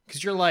you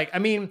because you're like, I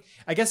mean,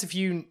 I guess if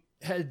you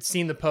had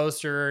seen the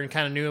poster and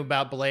kind of knew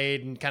about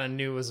Blade and kind of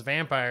knew it was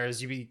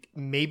vampires, you'd be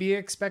maybe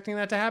expecting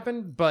that to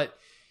happen, but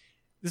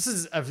this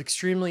is an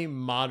extremely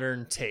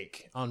modern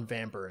take on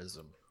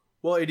vampirism.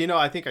 Well, and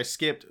I think I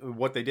skipped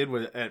what they did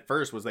with at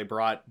first was they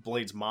brought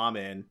Blade's mom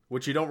in,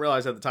 which you don't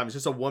realize at the time. It's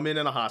just a woman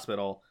in a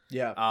hospital.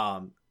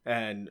 Yeah.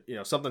 And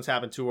something's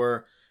happened to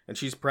her, and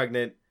she's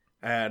pregnant,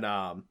 and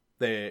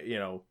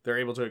they're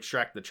able to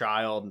extract the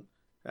child,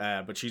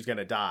 but she's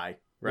gonna die,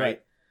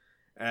 right?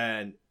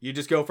 And you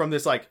just go from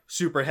this like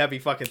super heavy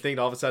fucking thing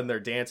to all of a sudden they're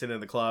dancing in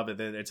the club, and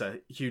then it's a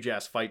huge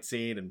ass fight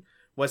scene, and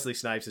Wesley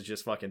Snipes is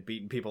just fucking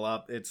beating people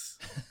up. It's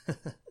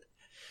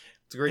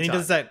a great And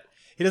time.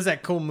 he does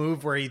that cool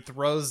move where he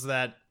throws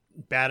that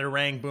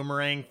batarang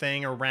boomerang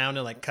thing around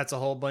and like cuts a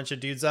whole bunch of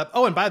dudes up.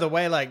 Oh, and by the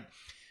way, like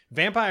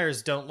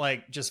vampires don't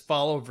like just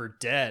fall over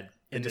dead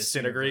in They this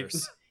disintegrate?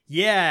 universe.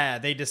 Yeah,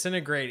 they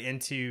disintegrate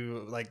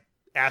into like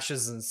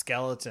ashes and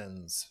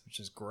skeletons, which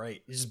is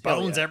great. There's just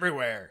Hell bones yeah.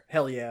 everywhere.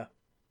 Hell yeah.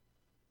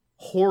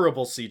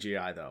 Horrible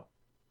CGI though.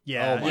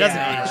 Yeah, Oh it my doesn't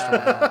God. age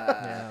well.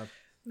 Yeah.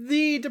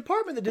 The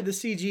department that did the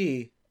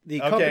CG, the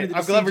company Okay, that did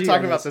I'm the glad we're CG talking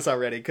on about this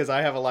already because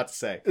I have a lot to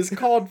say. is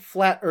called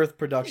Flat Earth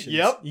Productions.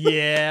 Yep.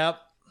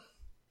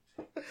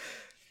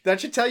 That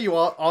should tell you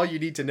all you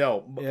need to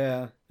know.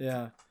 Yeah,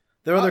 yeah.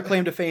 Their other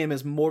claim to fame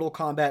is Mortal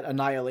Kombat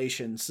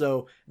Annihilation,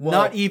 so Well-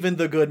 not even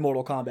the good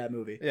Mortal Kombat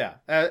movie. Yeah,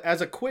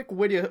 as a quick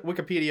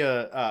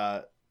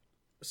Wikipedia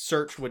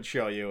search would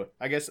show you,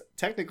 I guess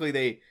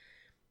technically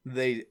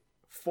they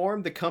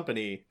formed the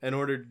company in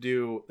order to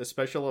do the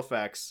special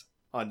effects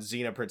on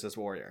Xena Princess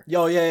Warrior.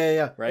 Yo,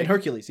 yeah. Right? And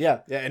Hercules, yeah.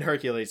 Yeah, and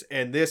Hercules,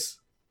 and this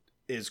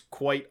is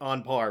quite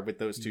on par with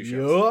those two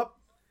shows. Yup.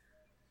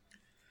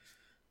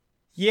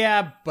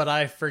 Yeah, but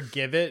I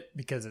forgive it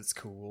because it's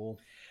cool.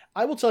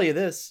 I will tell you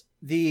this: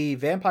 the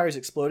vampires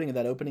exploding in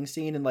that opening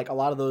scene, and like a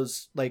lot of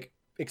those like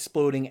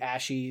exploding,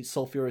 ashy,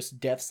 sulfurous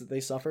deaths that they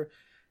suffer.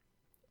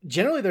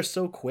 Generally, they're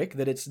so quick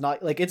that it's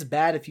not like it's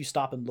bad if you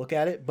stop and look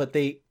at it, but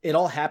it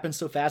all happens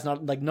so fast.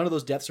 Not like none of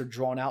those deaths are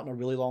drawn out in a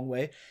really long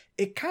way.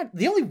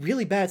 The only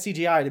really bad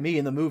CGI to me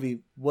in the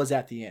movie was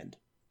at the end,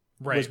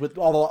 Right. was with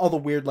all the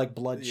weird like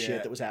blood Yeah.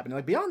 shit that was happening.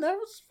 Like beyond that, it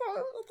was fine. I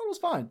thought it was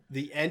fine.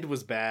 The end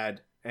was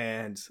bad,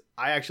 and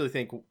I actually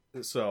think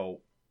so.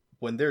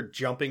 When they're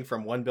jumping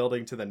from one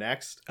building to the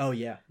next, Oh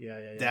yeah.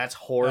 that's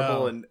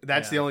horrible, Oh, and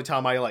that's yeah. the only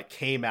time I like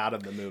came out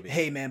of the movie.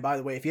 Hey man, by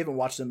the way, if you haven't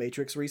watched The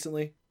Matrix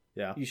recently,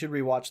 Yeah. you should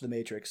rewatch The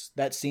Matrix.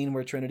 That scene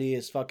where Trinity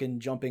is fucking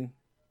jumping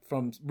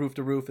from roof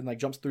to roof and like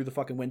jumps through the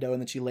fucking window and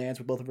then she lands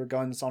with both of her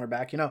guns on her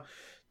back,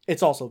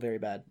 it's also very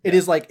bad. It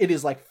is like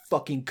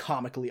fucking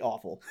comically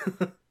awful.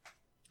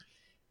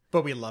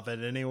 But we love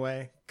it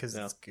anyway because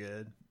Yeah. it's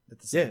good at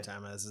the same Yeah.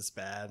 time as it's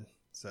bad.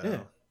 So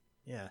Yeah.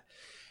 yeah.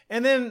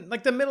 And then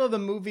like the middle of the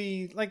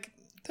movie, like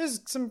there's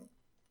some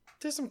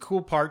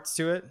cool parts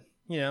to it.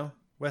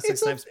 Wesley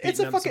Snipes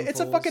beating up some It's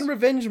a fools. fucking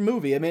revenge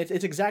movie. I mean,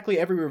 it's exactly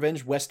every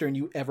revenge western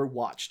you ever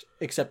watched,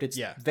 except it's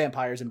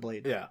vampires and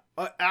Blade. Yeah,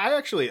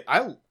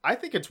 I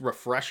think it's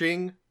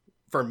refreshing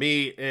for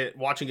me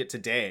watching it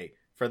today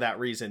for that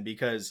reason,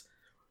 because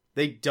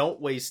they don't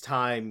waste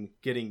time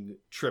getting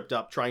tripped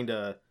up trying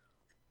to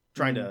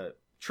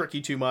trick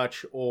you too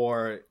much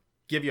or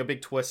give you a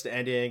big twist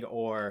ending,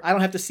 or I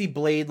don't have to see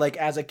Blade like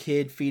as a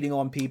kid feeding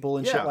on people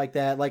and Yeah. shit like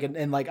that, like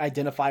and like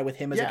identify with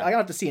him as Yeah. I don't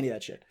have to see any of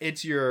that shit.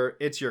 it's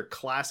your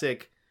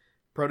classic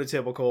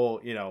prototypical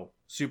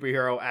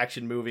superhero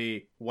action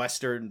movie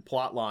western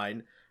plot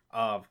line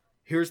of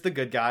here's the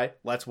good guy,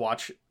 let's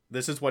watch,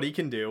 this is what he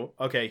can do,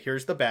 okay,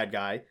 here's the bad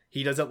guy,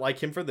 he doesn't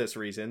like him for this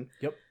reason.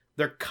 Yep.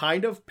 They're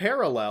kind of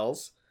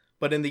parallels,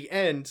 but in the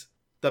end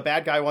the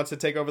bad guy wants to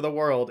take over the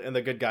world and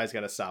the good guy's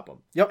gonna stop him.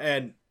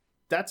 Yep.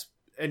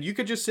 And you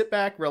could just sit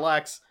back,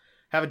 relax,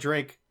 have a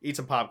drink, eat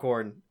some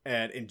popcorn,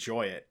 and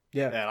enjoy it.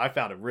 Yeah. And I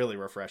found it really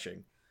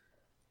refreshing.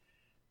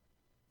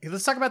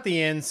 let's talk about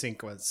the end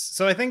sequence.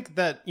 So I think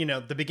that,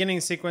 the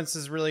beginning sequence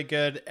is really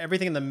good.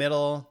 Everything in the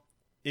middle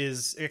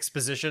is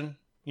exposition,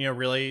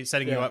 really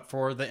setting you up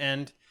for the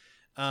end.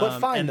 But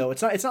fine though.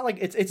 It's not like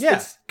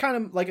it's kind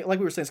of like we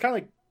were saying, it's kind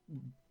of like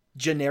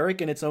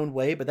generic in its own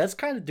way, but that's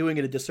kind of doing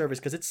it a disservice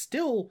because it's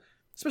still,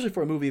 especially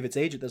for a movie of its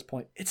age at this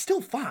point, it's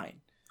still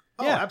fine.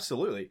 Oh, yeah,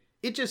 absolutely.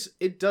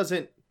 It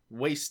doesn't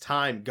waste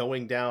time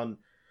going down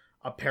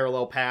a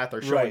parallel path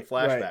or showing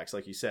flashbacks,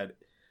 like you said.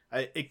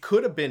 It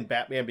could have been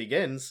Batman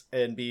Begins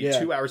and be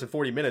 2 hours and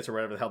 40 minutes or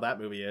whatever the hell that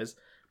movie is,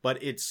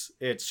 but it's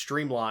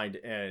streamlined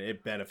and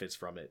it benefits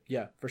from it.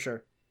 Yeah, for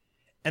sure.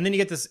 And then you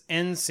get this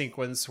end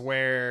sequence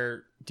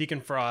where Deacon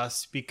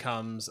Frost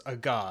becomes a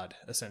god,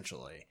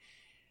 essentially.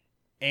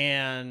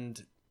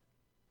 And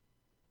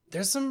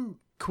there's some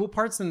cool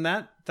parts in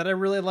that I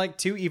really like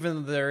too,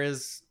 even though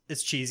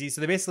it's cheesy. So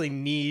they basically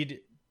need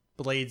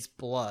Blade's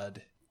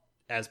blood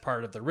as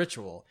part of the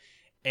ritual.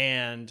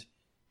 And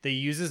they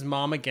use his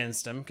mom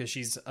against him because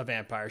she's a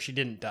vampire. She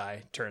didn't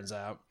die, turns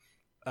out.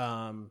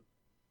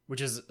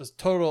 Which is a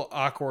total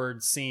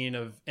awkward scene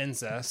of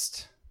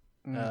incest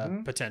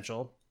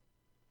potential.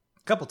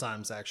 A couple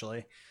times,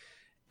 actually.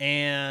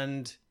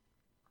 And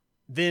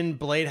then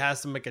Blade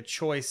has to make a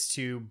choice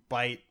to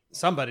bite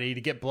somebody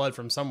to get blood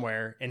from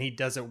somewhere. And he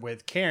does it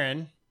with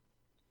Karen.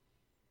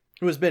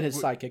 Who has been his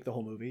sidekick the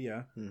whole movie,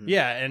 yeah. Mm-hmm.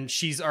 Yeah, and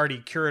she's already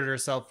cured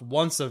herself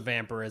once of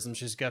vampirism.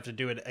 She's going to have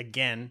to do it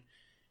again.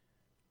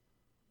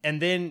 And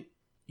then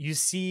you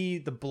see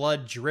the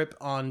blood drip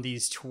on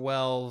these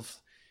 12,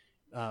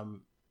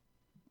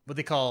 what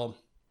they call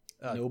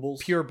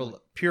nobles, pure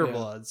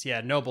bloods.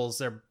 Yeah, nobles.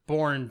 They're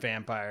born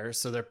vampires,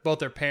 so both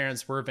their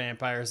parents were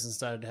vampires and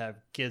decided to have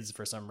kids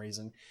for some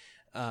reason.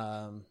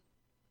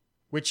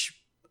 Which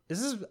this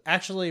is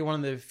actually one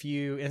of the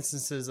few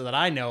instances that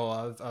I know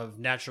of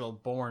natural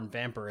born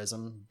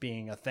vampirism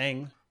being a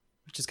thing,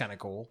 which is kind of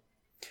cool.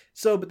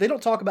 So, but they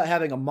don't talk about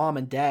having a mom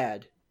and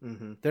dad.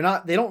 Mm-hmm.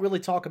 They don't really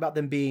talk about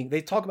them being,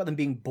 they talk about them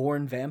being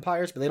born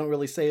vampires, but they don't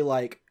really say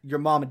like your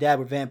mom and dad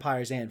were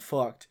vampires and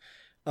fucked.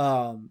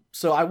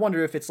 So I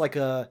wonder if it's like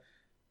if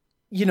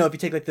you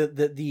take like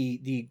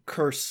the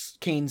curse,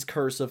 Kane's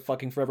curse of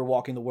fucking forever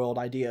walking the world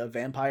idea of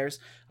vampires.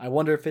 I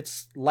wonder if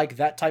it's like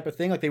that type of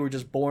thing. Like they were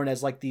just born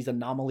as like these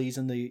anomalies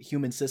in the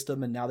human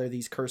system and now they're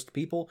these cursed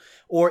people.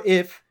 Or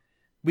if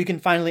we can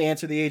finally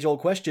answer the age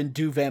old question,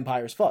 do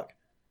vampires fuck?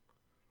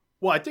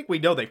 Well, I think we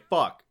know they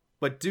fuck.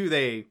 But do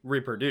they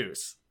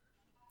reproduce?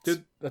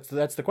 That's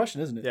the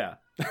question, isn't it? Yeah.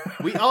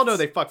 We all know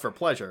they fuck for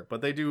pleasure,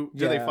 but they do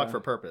they fuck for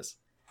purpose?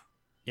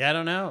 Yeah, I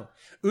don't know.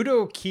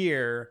 Udo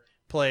Kier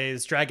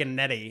plays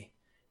Dragonetti,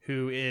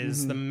 who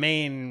is the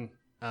main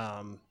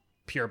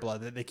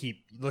pureblood that they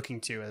keep looking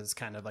to as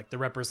kind of like the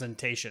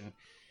representation.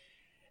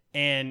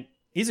 And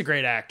he's a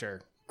great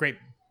actor, great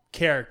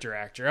character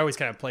actor. Always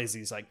kind of plays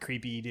these like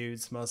creepy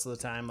dudes most of the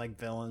time, like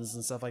villains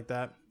and stuff like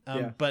that.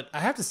 But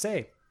I have to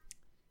say,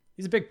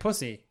 he's a big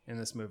pussy in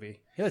this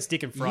movie. He lets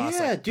Deacon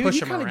Frost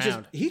push him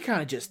around. He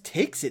kind of just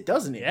takes it,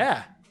 doesn't he?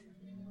 Yeah.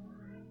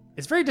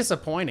 It's very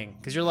disappointing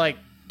because you're like,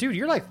 dude,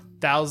 you're like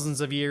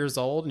thousands of years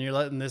old and you're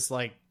letting this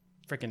like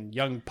freaking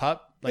young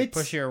pup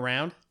push you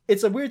around.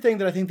 It's a weird thing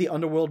that I think the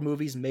Underworld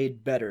movies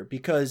made better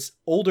because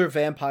older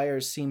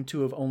vampires seem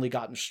to have only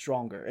gotten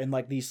stronger. And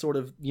like these sort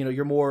of,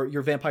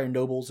 your vampire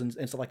nobles and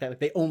stuff like that, like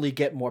they only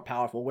get more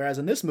powerful. Whereas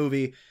in this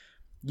movie,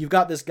 you've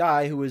got this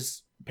guy who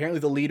is apparently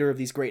the leader of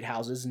these great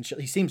houses, and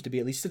he seems to be,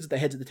 at least sits at the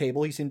heads of the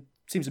table. He seems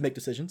to make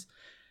decisions.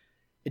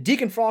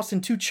 Deacon Frost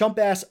and two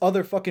chump-ass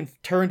other fucking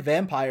turned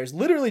vampires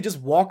literally just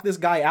walk this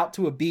guy out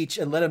to a beach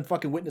and let him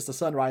fucking witness the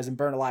sunrise and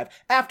burn alive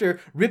after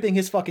ripping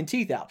his fucking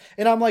teeth out.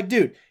 And I'm like,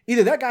 dude,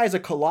 either that guy is a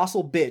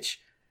colossal bitch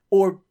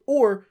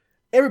or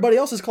everybody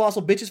else is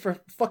colossal bitches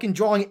for fucking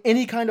drawing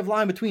any kind of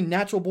line between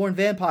natural-born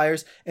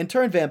vampires and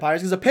turned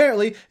vampires, because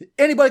apparently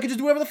anybody can just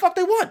do whatever the fuck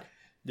they want.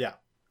 Yeah.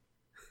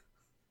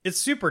 It's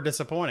super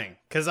disappointing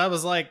because I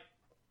was like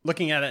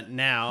looking at it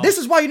now. This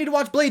is why you need to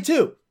watch Blade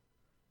 2.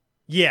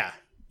 Yeah.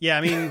 Yeah,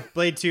 I mean,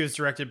 Blade 2 is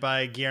directed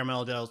by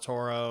Guillermo del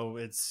Toro.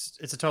 It's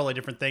a totally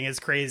different thing. It's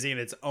crazy in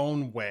its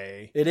own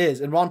way. It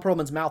is, and Ron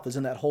Perlman's mouth is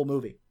in that whole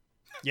movie.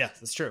 Yeah,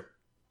 that's true.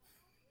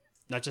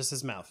 Not just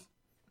his mouth.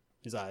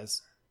 His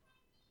eyes.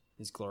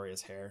 His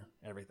glorious hair.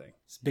 Everything.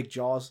 His big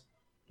jaws.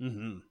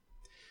 Mm-hmm.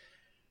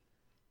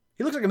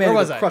 He looks like a man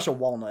who could crush a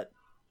walnut.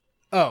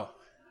 Oh,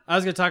 I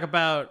was going to talk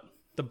about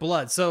the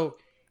blood. So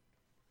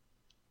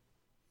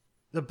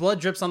the blood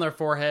drips on their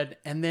forehead,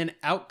 and then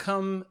out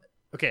come...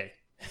 Okay.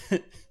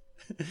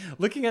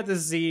 Looking at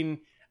this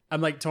scene,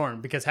 I'm like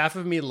torn because half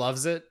of me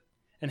loves it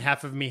and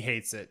half of me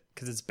hates it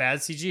because it's bad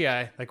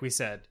CGI, like we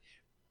said.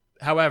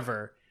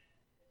 However,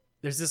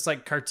 there's this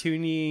like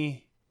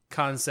cartoony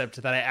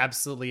concept that I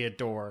absolutely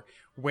adore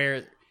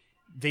where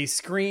they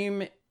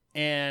scream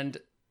and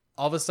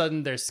all of a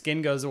sudden their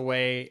skin goes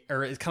away,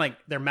 or it's kind of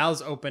like their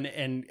mouths open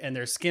and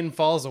their skin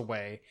falls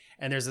away,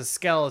 and there's a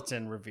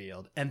skeleton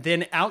revealed. And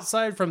then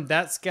outside from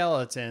that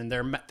skeleton,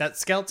 that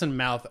skeleton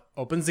mouth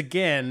opens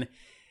again,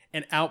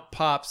 and out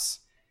pops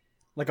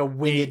Like a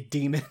winged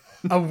demon.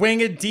 a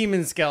winged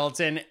demon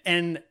skeleton,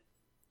 and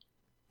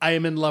I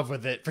am in love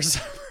with it for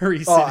some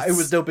reason. Oh, it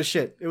was dope as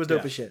shit. It was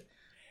dope as shit.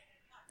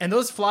 And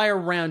those fly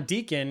around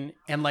Deacon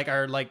and like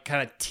are like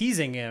kind of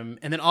teasing him,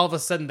 and then all of a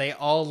sudden they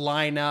all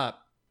line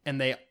up and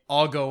they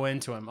all go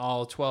into him,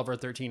 all 12 or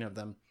 13 of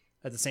them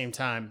at the same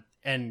time,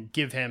 and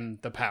give him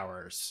the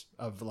powers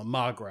of La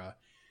Magra.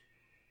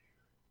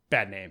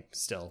 Bad name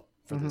still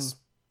for this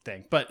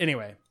thing. But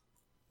anyway.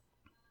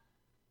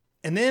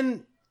 And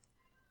then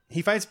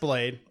he fights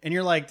Blade, and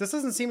you're like, this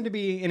doesn't seem to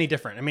be any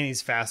different. I mean,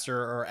 he's faster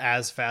or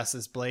as fast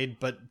as Blade,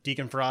 but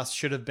Deacon Frost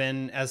should have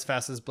been as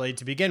fast as Blade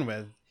to begin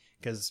with,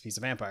 because he's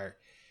a vampire.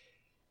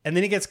 And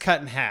then he gets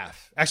cut in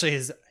half. Actually,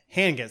 his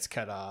hand gets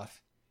cut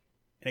off,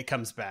 and it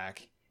comes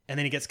back. And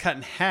then he gets cut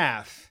in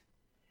half,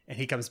 and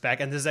he comes back.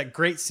 And there's that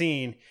great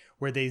scene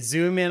where they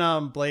zoom in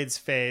on Blade's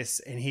face,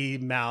 and he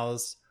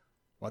mouths,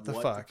 what the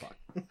fuck?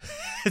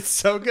 It's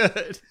so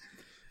good.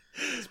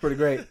 It's pretty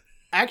great.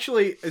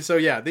 Actually, so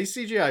yeah, the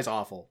CGI is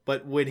awful.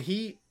 But when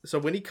he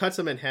cuts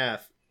him in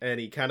half and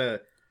he kind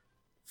of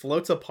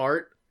floats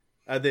apart,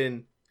 and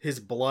then his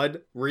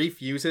blood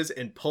refuses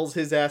and pulls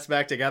his ass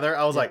back together,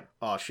 I was like,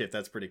 oh shit,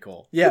 that's pretty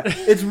cool. Yeah,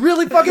 it's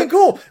really fucking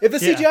cool. If the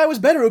CGI was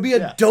better, it would be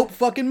a dope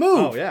fucking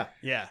move. Oh yeah.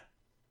 Yeah.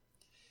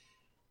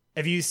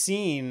 Have you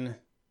seen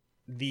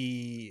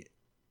the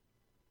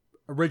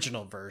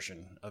original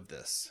version of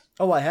this?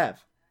 Oh, I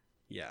have.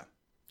 Yeah.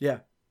 Yeah.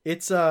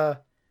 It's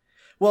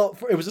well,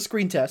 it was a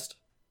screen test.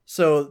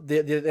 So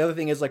the other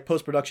thing is, like,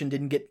 post-production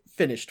didn't get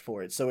finished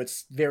for it, so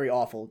it's very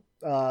awful.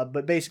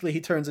 But basically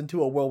he turns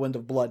into a whirlwind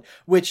of blood,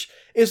 which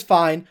is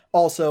fine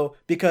also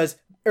because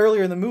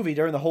earlier in the movie,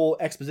 during the whole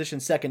exposition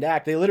second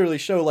act, they literally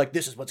show, like,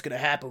 this is what's going to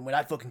happen when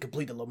I fucking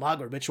complete the La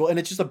Magra ritual, and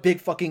it's just a big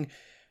fucking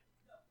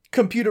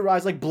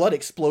computerized, like, blood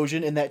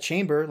explosion in that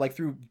chamber, like,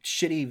 through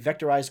shitty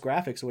vectorized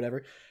graphics or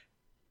whatever.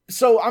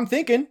 So I'm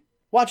thinking,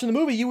 watching the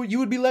movie, you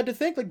would be led to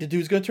think, like, the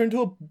dude's going to turn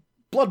into a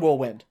blood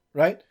whirlwind,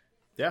 right?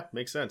 Yeah,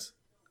 makes sense.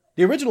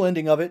 The original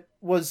ending of it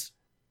was,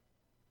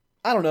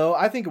 I don't know,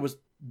 I think it was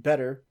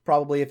better,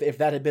 probably, if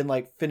that had been,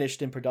 like,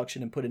 finished in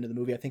production and put into the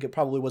movie. I think it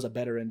probably was a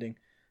better ending.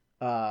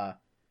 But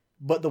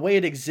the way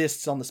it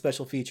exists on the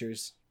special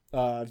features,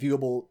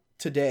 viewable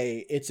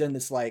today, it's in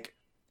this, like,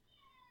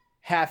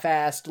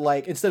 half-assed,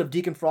 like, instead of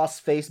Deacon Frost's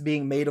face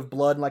being made of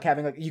blood and, like,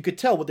 having, like, you could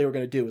tell what they were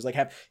going to do is, like,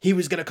 he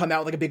was going to come out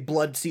with, like, a big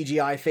blood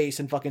CGI face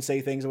and fucking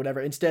say things or whatever.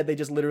 Instead, they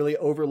just literally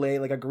overlay,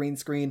 like, a green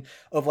screen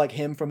of, like,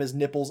 him from his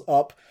nipples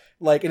up,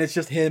 like, and it's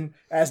just him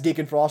as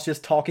Deacon Frost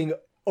just talking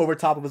over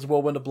top of his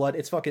whirlwind of blood.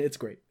 It's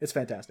great. It's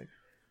fantastic.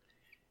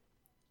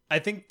 I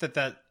think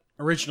that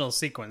original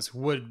sequence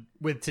would,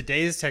 with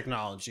today's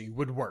technology,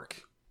 would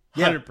work.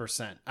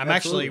 100%. I'm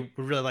actually would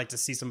really like to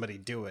see somebody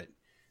do it.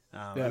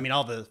 I mean,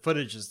 all the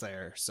footage is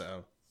there,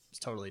 so it's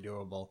totally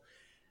doable.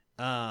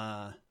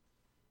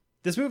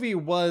 This movie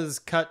was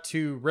cut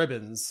to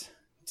ribbons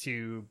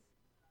to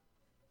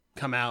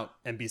come out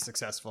and be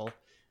successful.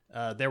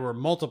 There were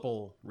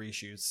multiple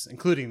reshoots,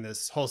 including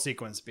this whole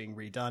sequence being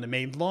redone and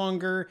made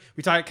longer.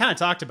 We kind of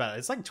talked about it.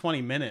 It's like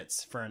 20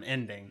 minutes for an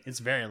ending. It's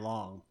very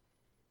long.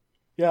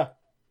 Yeah.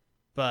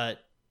 But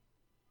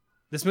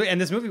this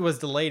movie was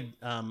delayed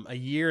a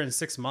year and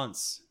 6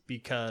 months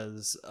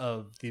because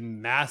of the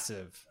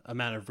massive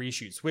amount of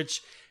reshoots,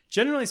 which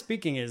generally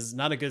speaking is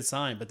not a good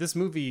sign. But this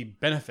movie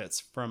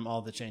benefits from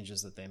all the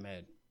changes that they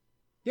made.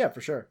 Yeah,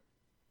 for sure.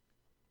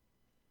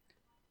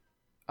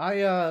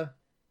 God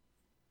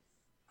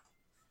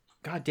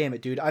damn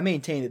it, dude. I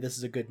maintain that this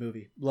is a good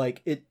movie.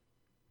 Like,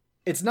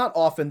 it's not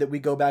often that we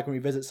go back and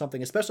revisit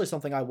something, especially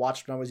something I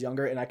watched when I was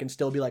younger, and I can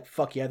still be like,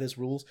 fuck yeah, this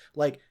rules.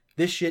 Like,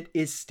 this shit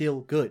is still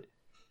good.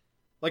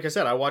 Like I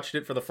said, I watched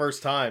it for the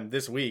first time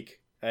this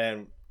week,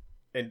 and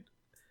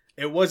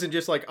it wasn't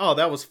just like, oh,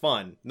 that was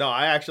fun. No,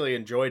 I actually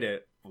enjoyed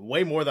it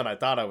way more than I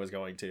thought I was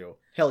going to.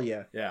 Hell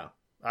yeah. Yeah.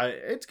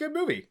 It's a good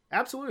movie.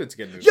 Absolutely, it's a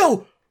good movie.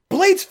 Yo,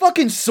 Blade's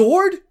fucking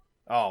sword?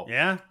 Oh.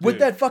 Yeah? With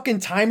that fucking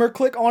timer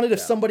click on it,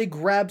 if somebody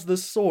grabs the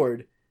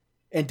sword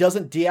and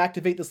doesn't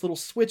deactivate this little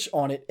switch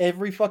on it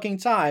every fucking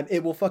time,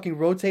 it will fucking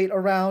rotate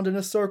around in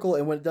a circle,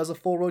 and when it does a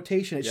full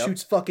rotation, it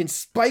shoots fucking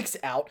spikes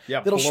out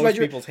that'll shred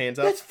people's hands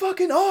up. That's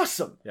fucking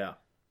awesome. Yeah.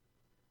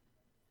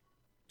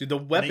 Dude, the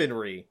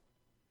weaponry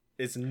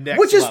is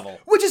next level.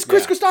 Which is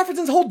Chris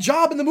Christopherson's whole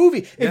job in the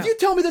movie. If you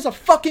tell me there's a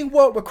fucking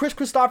world where Chris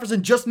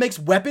Christopherson just makes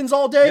weapons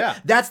all day,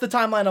 that's the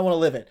timeline I want to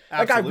live in.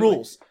 That guy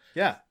rules.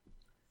 Yeah.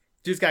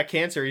 Dude's got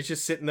cancer. He's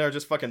just sitting there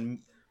just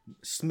fucking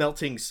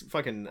smelting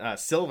fucking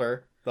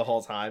silver the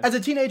whole time. As a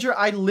teenager,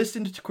 I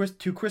listened to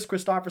Chris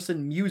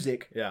Christopherson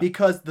music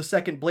because the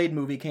second Blade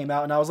movie came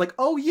out, and I was like,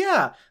 oh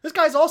yeah, this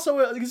guy's also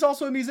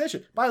a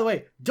musician. By the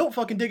way, don't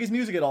fucking dig his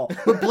music at all,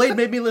 but Blade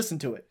made me listen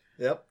to it.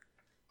 Yep.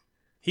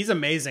 He's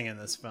amazing in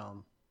this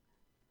film.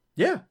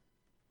 Yeah.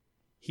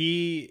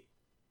 He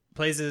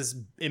plays this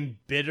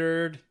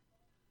embittered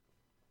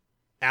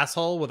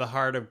asshole with a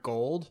heart of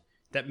gold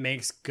that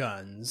makes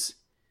guns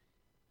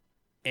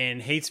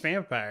and hates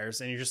vampires,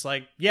 and you're just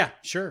like, yeah,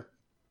 sure,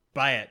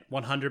 buy it,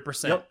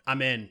 100%.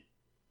 I'm in.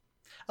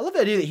 I love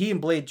the idea that he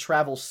and Blade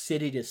travel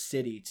city to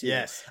city too.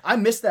 Yes. I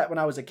missed that when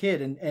I was a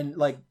kid, and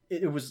like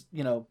it was,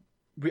 on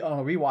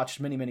a rewatch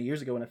many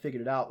years ago when I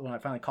figured it out, when I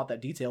finally caught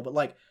that detail. But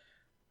like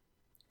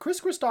Chris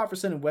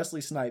Christopherson and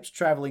Wesley Snipes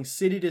traveling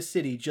city to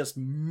city, just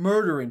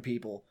murdering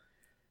people.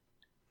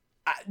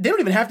 They don't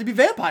even have to be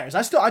vampires.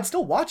 I'd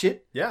still watch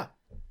it. Yeah.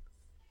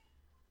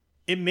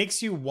 It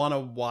makes you want to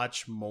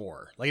watch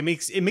more. Like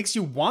it makes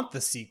you want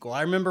the sequel.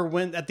 I remember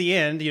when at the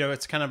end,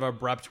 it's kind of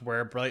abrupt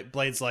where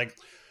Blade's like,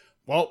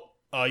 well,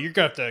 you're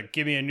going to have to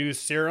give me a new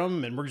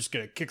serum and we're just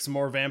going to kick some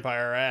more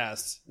vampire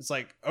ass. It's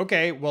like,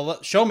 okay,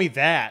 well, show me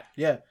that.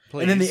 Yeah.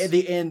 Please. And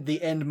then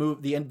the end,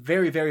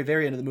 very, very,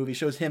 very end of the movie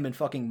shows him in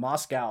fucking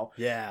Moscow.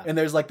 Yeah. And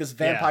there's like this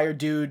vampire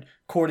dude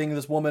courting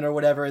this woman or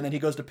whatever. And then he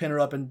goes to pin her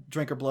up and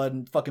drink her blood,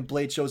 and fucking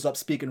Blade shows up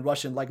speaking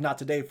Russian like, not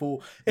today,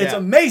 fool. It's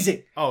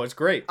amazing. Oh, it's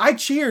great. I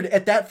cheered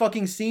at that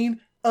fucking scene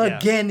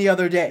again the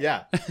other day.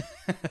 Yeah.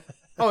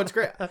 Oh, it's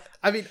great.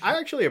 I mean, I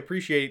actually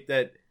appreciate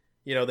that,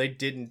 they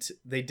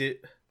did,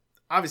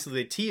 obviously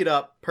they tee it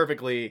up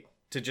perfectly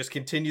to just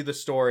continue the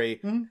story,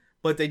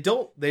 but they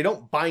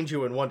don't bind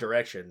you in one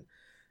direction.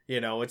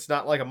 It's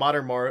not like a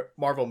modern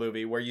Marvel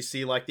movie where you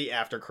see like the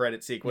after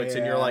credit sequence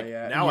and you're like,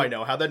 now I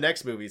know how the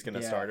next movie's going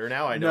to start, or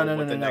now I know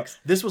next.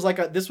 This was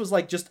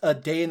like just a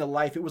day in the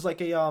life. It was like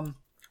a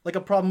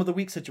problem of the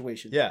week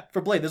situation. Yeah.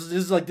 For Blade, this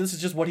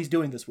is just what he's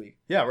doing this week.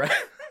 Yeah, right.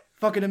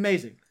 Fucking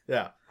amazing.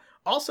 Yeah.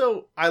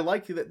 Also, I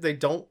like that they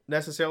don't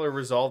necessarily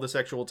resolve the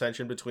sexual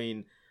tension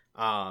between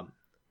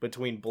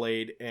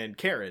Blade and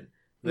Karen.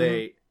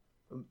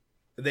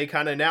 They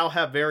kind of now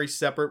have very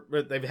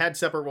separate. They've had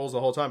separate roles the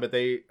whole time, but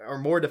they are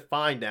more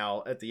defined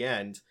now at the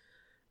end,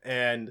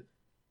 and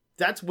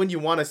that's when you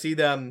want to see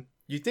them.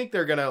 You think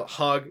they're gonna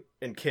hug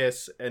and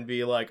kiss and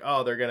be like,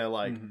 oh, they're gonna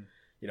like,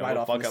 Ride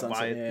off fuck in the up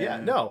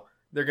sunset. no,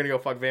 they're gonna go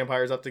fuck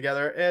vampires up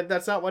together, and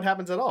that's not what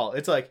happens at all.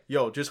 It's like,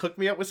 yo, just hook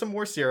me up with some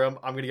more serum.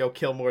 I'm gonna go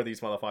kill more of these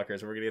motherfuckers,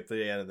 and we're gonna get to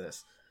the end of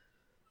this.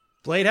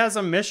 Blade has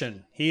a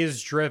mission. He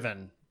is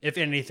driven, if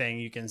anything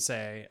you can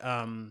say.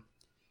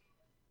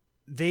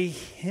 They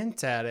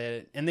hint at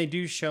it, and they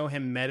do show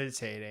him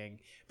meditating,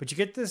 but you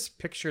get this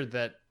picture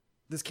that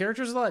this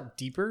character is a lot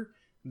deeper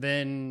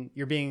than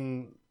you're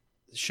being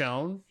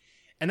shown,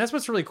 and that's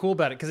what's really cool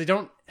about it, because they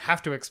don't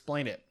have to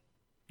explain it.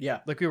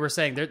 Yeah, like we were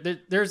saying,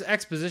 there's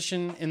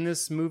exposition in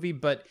this movie,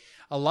 but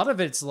a lot of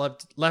it's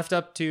left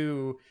up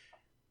to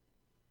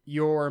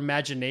your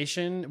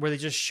imagination, where they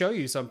just show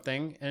you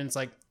something, and it's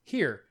like,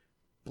 here,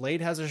 Blade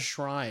has a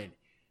shrine.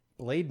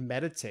 Blade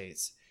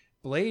meditates.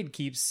 Blade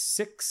keeps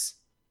 6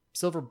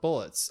 silver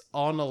bullets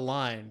on a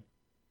line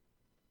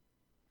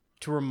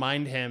to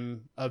remind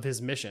him of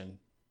his mission,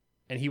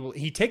 and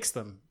he takes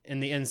them in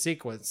the end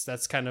sequence.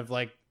 That's kind of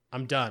like,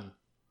 I'm done.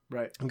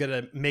 Right. I'm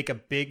gonna make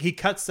he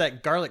cuts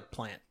that garlic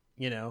plant,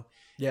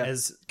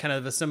 as kind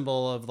of a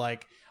symbol of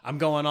like, I'm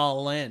going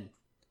all in,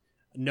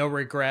 no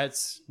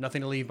regrets,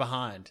 nothing to leave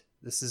behind.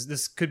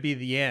 This could be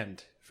the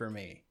end for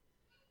me.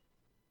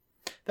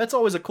 That's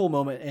always a cool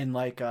moment in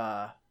like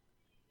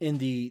in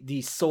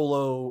the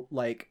solo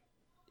like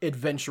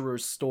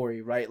adventurer's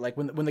story, right? Like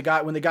when the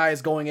guy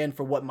is going in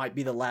for what might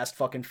be the last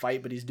fucking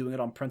fight, but he's doing it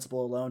on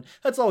principle alone.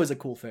 That's always a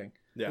cool thing.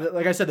 Yeah.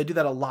 Like I said, they do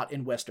that a lot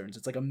in westerns.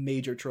 It's like a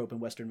major trope in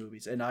western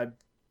movies, and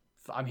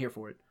I'm here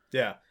for it.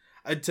 Yeah.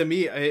 To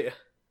me,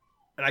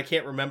 I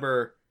can't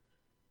remember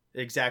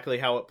exactly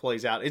how it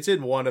plays out. It's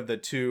in one of the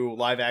 2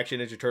 live action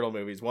Ninja Turtle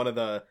movies. One of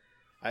the,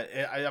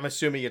 I'm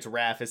assuming it's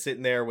Raph is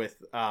sitting there with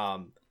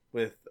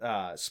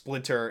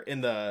Splinter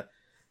in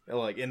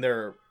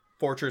their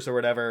fortress or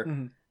whatever.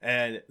 Mm-hmm.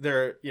 And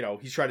they're,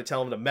 he's trying to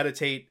tell him to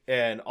meditate,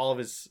 and all of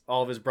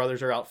his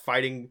brothers are out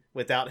fighting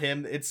without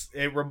him.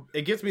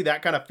 It gives me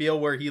that kind of feel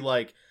where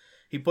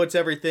he puts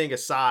everything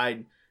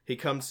aside. He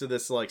comes to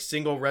this like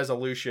single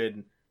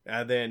resolution,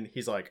 and then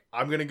he's like,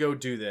 I'm going to go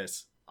do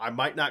this. I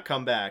might not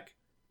come back,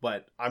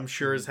 but I'm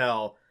sure as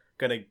hell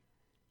gonna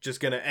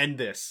end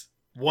this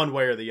one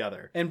way or the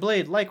other. And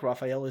Blade, like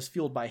Raphael, is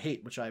fueled by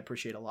hate, which I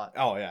appreciate a lot.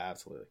 Oh yeah,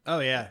 absolutely. Oh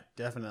yeah,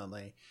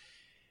 definitely.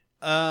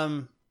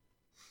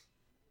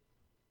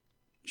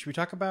 Should we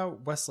talk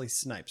about Wesley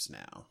Snipes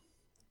now?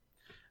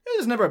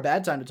 It's never a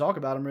bad time to talk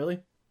about him, really.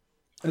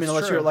 I mean,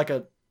 unless you're like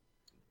a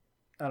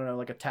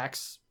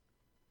tax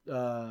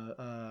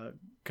convention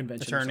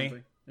attorney.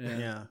 Or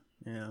something.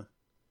 Yeah.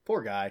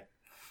 Poor guy.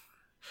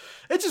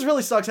 It just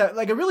really sucks.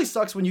 Like, it really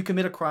sucks when you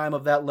commit a crime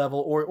of that level,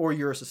 or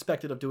you're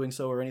suspected of doing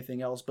so, or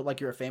anything else. But like,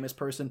 you're a famous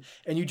person,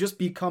 and you just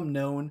become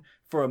known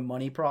for a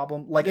money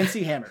problem, like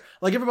MC Hammer.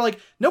 Like everybody,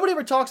 nobody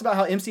ever talks about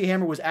how MC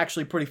Hammer was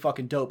actually pretty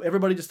fucking dope.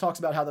 Everybody just talks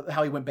about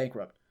how he went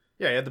bankrupt.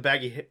 Yeah, he had the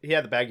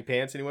baggy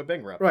pants, and he went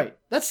bankrupt. Right.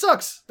 That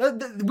sucks.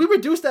 We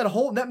reduced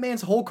that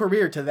man's whole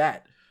career to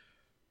that.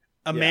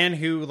 A man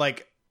who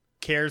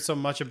cared so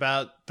much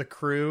about the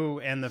crew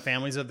and the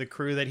families of the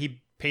crew that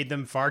he paid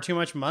them far too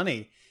much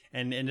money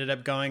and ended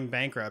up going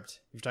bankrupt.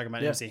 You're talking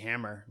about MC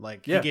Hammer.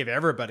 He gave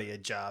everybody a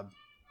job.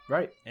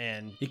 Right.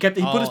 And he put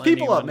his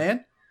people up,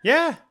 man.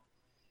 Yeah.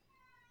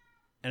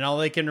 And all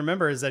they can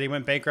remember is that he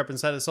went bankrupt and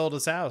sold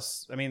his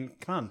house. I mean,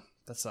 come on.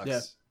 That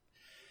sucks.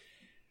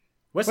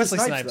 Wesley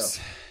Snipes,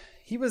 though.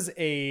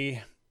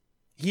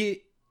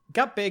 He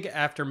got big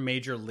after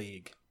Major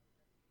League.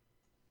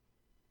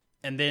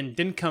 And then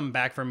didn't come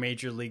back from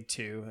Major League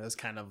 2. It was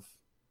kind of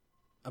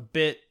a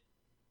bit,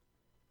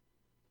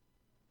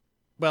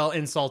 well,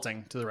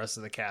 insulting to the rest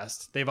of the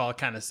cast. They've all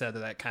kind of said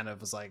that kind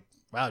of was like,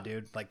 wow,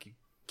 dude, like you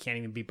can't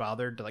even be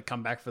bothered to like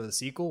come back for the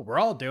sequel. We're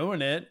all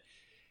doing it.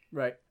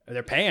 Right.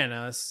 They're paying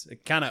us.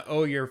 It kind of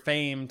owe your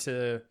fame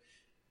to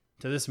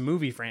this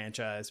movie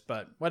franchise,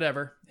 but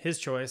whatever. His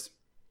choice.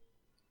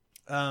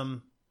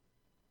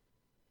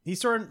 He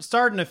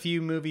starred in a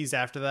few movies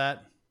after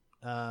that.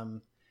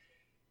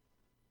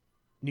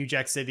 New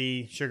Jack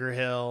City, Sugar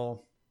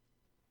Hill,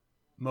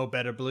 Mo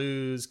Better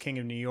Blues, King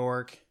of New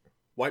York,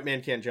 White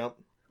Man Can't Jump,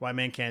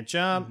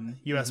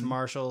 U.S.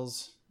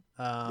 Marshals,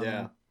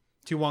 yeah,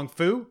 To Wong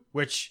Fu,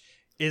 which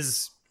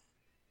is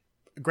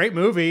a great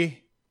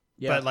movie,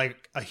 but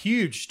like a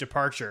huge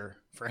departure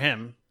for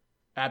him.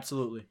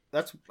 Absolutely.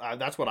 That's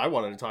what I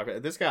wanted to talk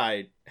about. This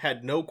guy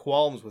had no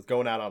qualms with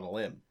going out on a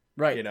limb,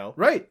 right? You know,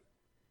 right?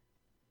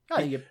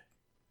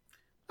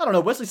 I don't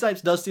know. Wesley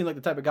Snipes does seem like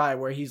the type of guy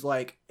where he's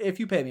like,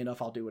 if you pay me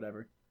enough, I'll do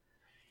whatever.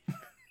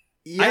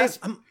 Yes.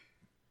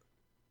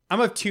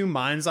 I'm of two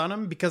minds on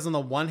him because on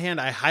the one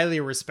hand, I highly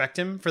respect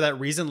him for that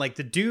reason. Like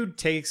the dude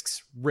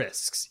takes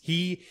risks.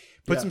 He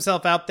puts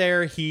himself out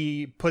there.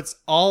 He puts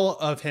all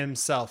of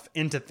himself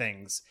into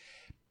things.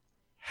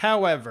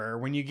 However,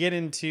 when you get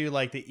into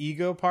like the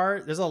ego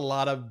part, there's a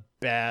lot of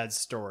bad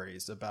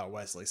stories about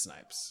Wesley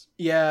Snipes.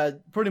 Yeah,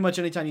 pretty much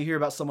anytime you hear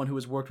about someone who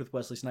has worked with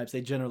Wesley Snipes,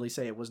 they generally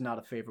say it was not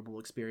a favorable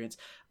experience.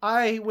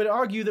 I would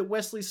argue that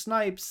Wesley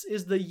Snipes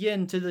is the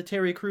yin to the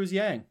Terry Crews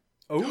yang.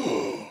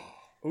 Ooh.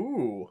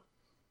 Ooh.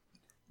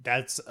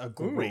 That's a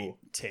great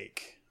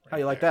take. How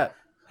you like that?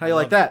 How you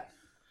like that?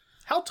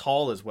 How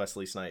tall is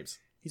Wesley Snipes?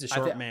 He's a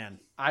short man.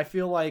 I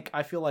feel like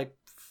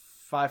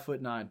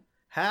 5'9".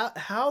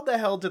 How the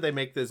hell did they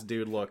make this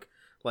dude look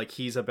like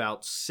he's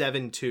about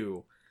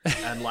 7'2"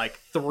 and like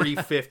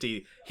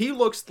 350? He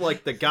looks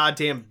like the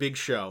goddamn Big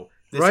Show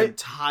this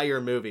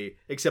entire movie,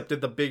 except that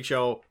the Big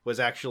Show was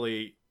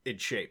actually in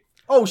shape.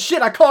 Oh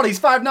shit, I called he's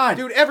 5'9".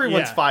 Dude,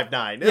 everyone's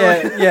 5'9".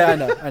 Yeah,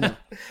 I know.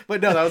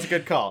 But no, that was a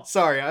good call.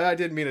 Sorry, I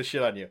didn't mean to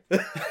shit on you.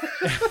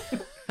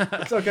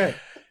 It's okay.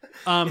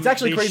 It's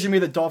actually crazy to me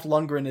that Dolph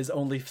Lundgren is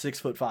only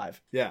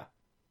 6'5". Yeah.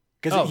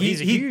 Because he's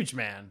a huge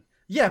man.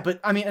 Yeah, but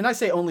I mean, and I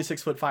say only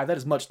 6'5", that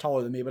is much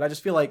taller than me, but I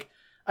just feel like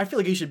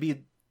he should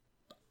be.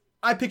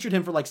 I pictured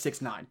him for like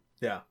 6'9".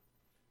 Yeah.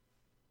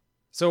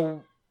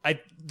 So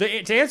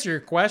to answer your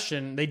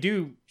question, they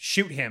do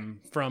shoot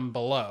him from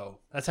below.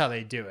 That's how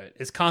they do it.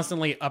 It's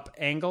constantly up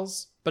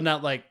angles, but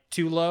not like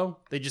too low.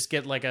 They just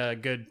get like a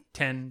good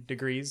 10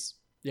 degrees.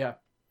 Yeah.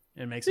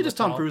 It makes it just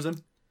Tom Cruise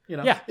him, you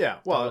know? Yeah. Yeah.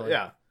 Well, totally.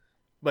 yeah.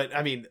 But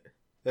I mean,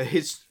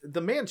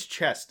 the man's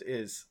chest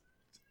is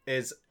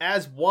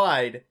as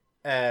wide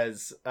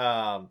as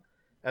our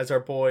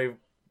boy.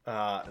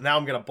 Now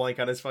I'm gonna blank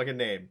on his fucking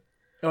name.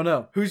 Oh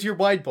no. Who's your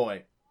wide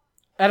boy?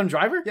 Adam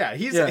Driver? Yeah,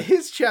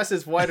 his chest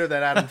is wider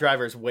than Adam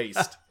Driver's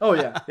waist. Oh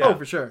yeah. Oh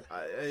for sure.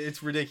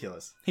 It's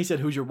ridiculous. He said,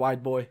 "Who's your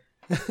wide boy?"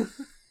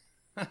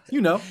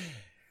 You know.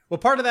 Well,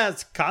 part of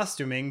that's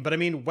costuming, but I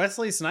mean,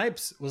 Wesley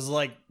Snipes was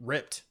like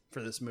ripped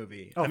for this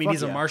movie. Oh, I mean,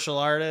 he's a martial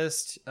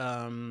artist.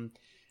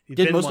 He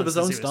did most of his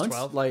own stunts.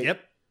 Like,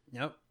 yep.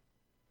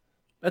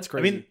 That's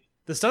crazy. I mean,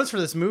 the stunts for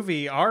this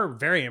movie are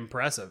very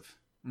impressive.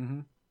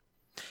 Mm-hmm.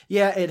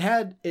 Yeah,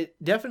 it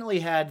definitely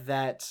had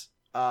that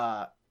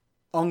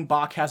Ong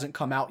Bak hasn't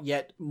come out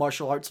yet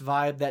martial arts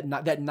vibe, that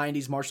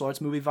 90s martial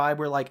arts movie vibe,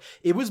 where like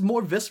it was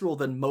more visceral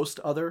than most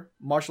other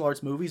martial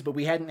arts movies, but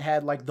we hadn't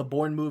had like the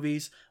Bourne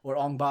movies or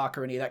Ong Bak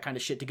or any of that kind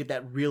of shit to get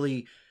that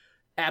really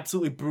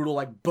absolutely brutal,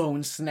 like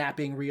bone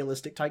snapping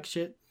realistic type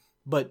shit.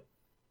 But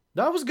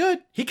that was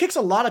good. He kicks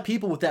a lot of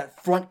people with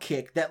that front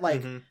kick, that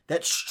like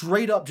that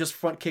straight up just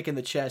front kick in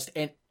the chest,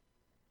 and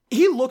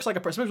he looks like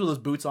a person, especially with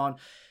those boots on.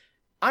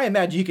 I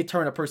imagine he could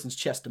turn a person's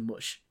chest to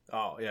mush.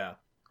 Oh yeah.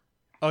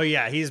 Oh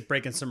yeah, he's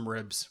breaking some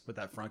ribs with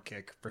that front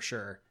kick for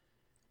sure.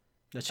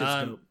 That's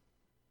just dope.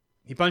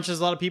 He punches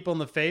a lot of people in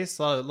the face,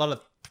 a lot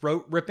of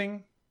throat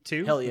ripping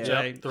too. Hell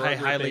yeah. Which I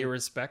highly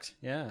respect.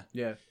 Yeah.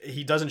 Yeah.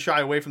 He doesn't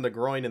shy away from the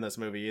groin in this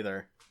movie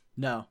either.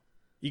 No.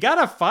 You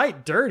gotta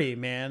fight dirty,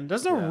 man.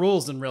 There's no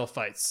rules in real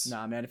fights.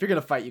 Nah, man. If you're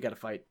gonna fight, you gotta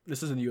fight.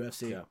 This isn't the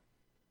UFC. Yeah.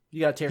 You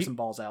gotta tear some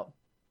balls out.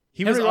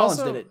 Henry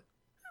Rollins did it.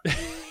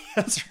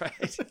 That's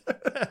right.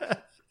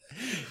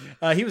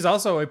 He was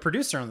also a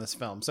producer on this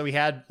film, so he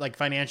had like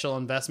financial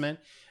investment.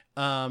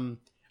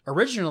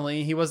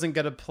 Originally, he wasn't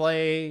going to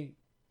play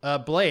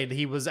Blade.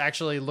 He was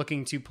actually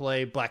looking to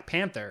play Black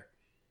Panther.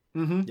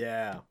 Mm-hmm.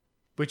 Yeah,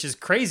 which is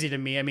crazy to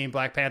me. I mean,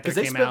 Black Panther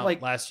came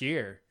out last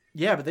year.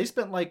 Yeah, but they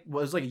spent like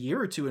a year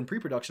or two in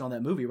pre-production on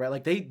that movie, right?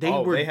 Like they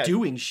were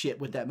doing shit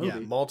with that movie.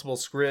 Yeah, multiple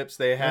scripts.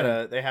 They had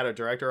a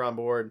director on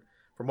board.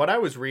 From what I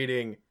was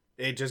reading,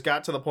 it just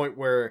got to the point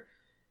where,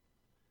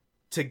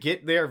 to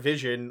get their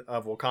vision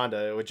of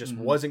Wakanda, it just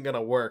wasn't going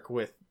to work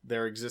with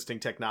their existing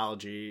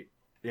technology,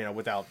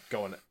 without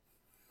going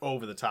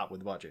over the top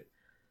with budget.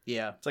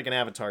 Yeah, It's like an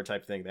Avatar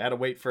type thing. They had to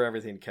wait for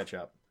everything to catch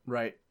up.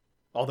 right.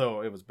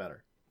 Although it was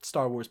better.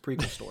 Star Wars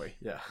prequel story.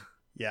 Yeah.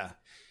 Yeah.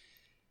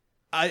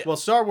 Well,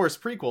 Star Wars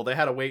prequel, they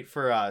had to wait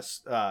for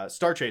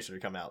Star Chaser to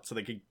come out so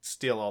they could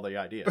steal all the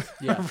ideas.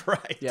 Yeah,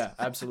 Right. yeah,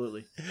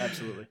 absolutely,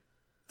 absolutely.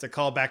 It's a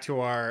callback to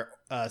our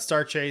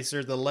Star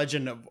Chaser, The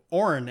Legend of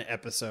Orin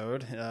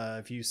episode.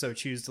 If you so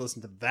choose to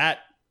listen to that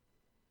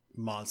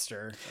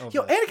monster.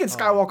 Yo, Anakin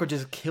Skywalker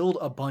just killed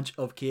a bunch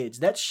of kids.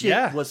 That shit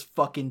Yeah. was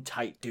fucking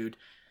tight, dude.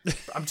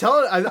 I'm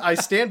telling I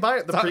stand by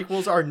it. The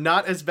prequels are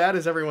not as bad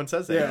as everyone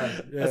says they are.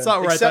 That's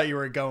not where I Except- thought you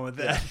were going with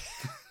that.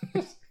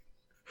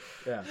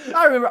 Yeah.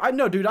 I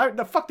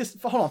remember. Fuck this.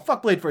 Hold on.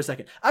 Fuck Blade for a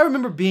second. I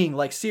remember being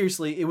like,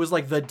 seriously, it was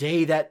like the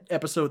day that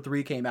episode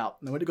 3 came out.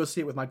 And I went to go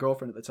see it with my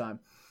girlfriend at the time.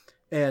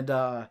 And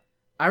I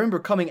remember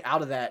coming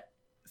out of that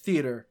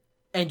theater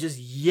and just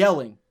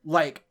yelling,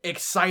 like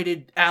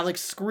excited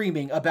Alex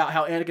screaming about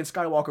how Anakin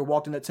Skywalker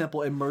walked in that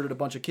temple and murdered a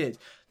bunch of kids.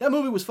 That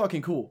movie was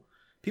fucking cool.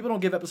 People don't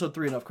give episode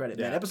 3 enough credit,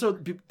 man.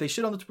 Yeah. They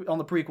shit on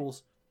the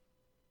prequels.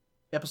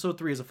 Episode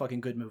 3 is a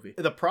fucking good movie.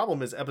 The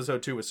problem is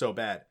episode 2 was so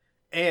bad.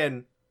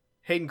 And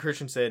Hayden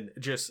Christensen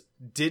just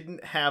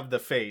didn't have the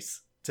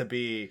face to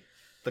be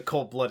the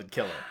cold-blooded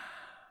killer.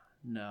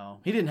 No,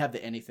 he didn't have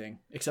the anything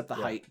except the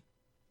height.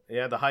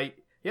 Yeah, the height.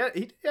 Yeah,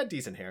 he had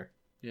decent hair.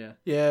 Yeah.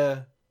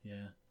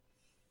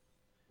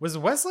 Was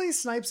Wesley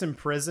Snipes in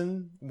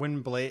prison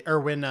when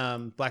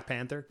Black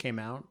Panther came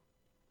out?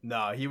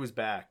 No, he was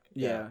back.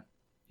 Yeah.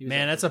 He was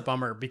Man, like- that's a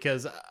bummer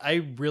because I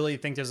really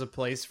think there's a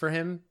place for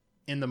him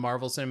in the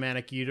Marvel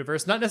Cinematic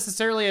Universe. Not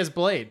necessarily as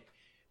Blade,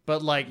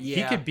 but like he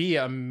Yeah. could be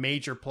a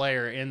major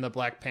player in the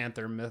Black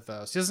Panther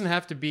mythos. He doesn't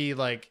have to be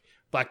like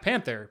Black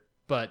Panther,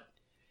 but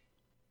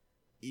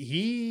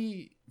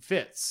he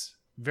fits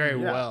very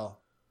Yeah. well.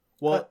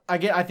 Well, I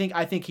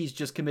think he's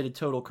just committed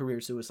total career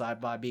suicide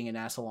by being an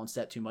asshole on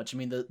set too much. I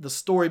mean, the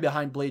story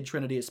behind Blade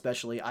Trinity,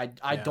 especially, I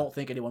Yeah. don't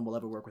think anyone will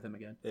ever work with him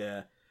again.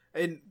 yeah.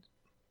 And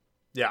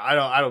yeah,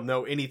 I don't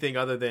know anything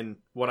other than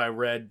what I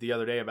read the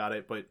other day about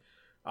it, but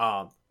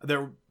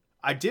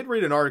I did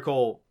read an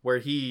article where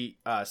he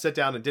sat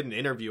down and did an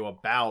interview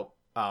about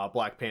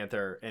Black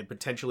Panther and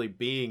potentially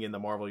being in the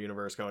Marvel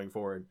universe going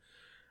forward.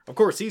 Of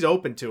course, he's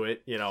open to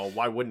it. You know,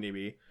 why wouldn't he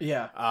be?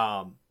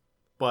 Yeah.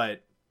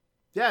 But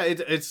yeah,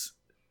 it's.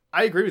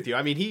 I agree with you.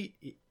 I mean,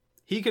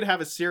 he could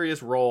have a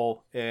serious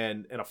role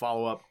in a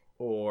follow up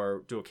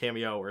or do a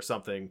cameo or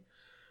something,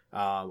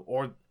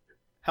 or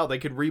hell, they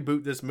could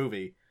reboot this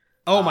movie.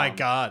 Oh my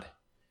god.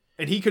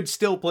 And he could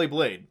still play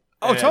Blade.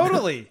 Oh, And-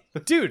 totally,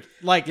 dude.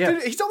 Like, Yeah.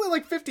 Dude, he's only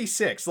like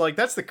 56. Like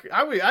that's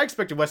I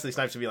expected Wesley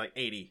Snipes to be like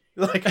 80.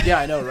 Like Yeah,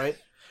 I know, right?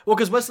 Well,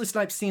 because Wesley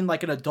Snipes seemed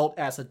like an adult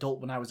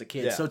when I was a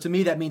kid. Yeah. So to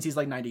me, that means he's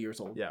like 90 years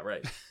old. yeah,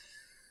 right.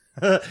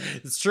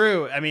 it's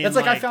true. I mean, That's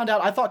like I found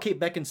out. I thought Kate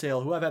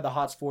Beckinsale, who I've had the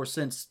hots for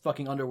since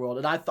fucking Underworld,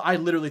 and I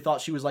literally thought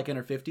she was like in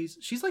her 50s.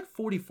 She's like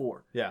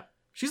 44. Yeah.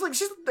 She's like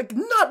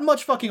not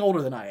much fucking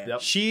older than I am.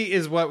 Yep. she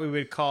is what we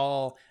would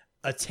call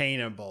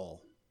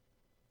attainable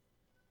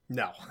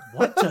No.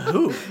 What to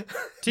who?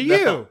 to No.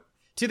 you,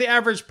 to the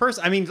average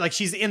person. I mean, like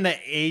she's in the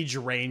age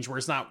range where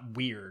it's not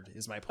weird.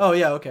 Is my point. Oh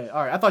yeah, okay,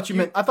 all right. I thought you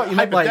meant like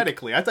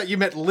hypothetically. I thought you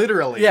meant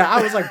literally. yeah.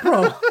 I was like,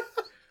 bro.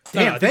 No,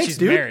 Damn, I think thanks, she's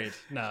dude. married.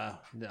 No,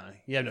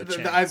 you have no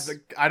chance.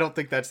 I don't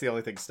think that's the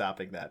only thing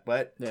stopping that.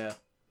 But Yeah.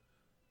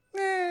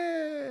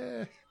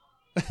 Eh.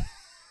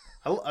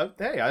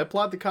 hey, I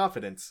applaud the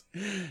confidence.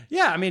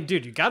 Yeah, I mean,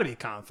 dude, you got to be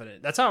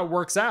confident. That's how it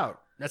works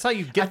out. That's how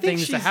you get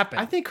things to happen.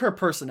 I think her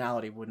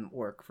personality wouldn't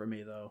work for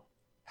me though.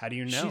 How do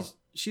you know?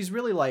 She's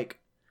really like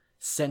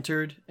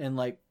centered and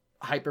like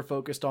hyper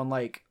focused on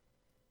like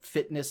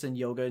fitness and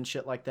yoga and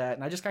shit like that,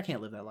 and I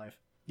can't live that life.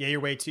 Yeah, you're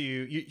way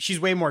too. She's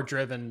way more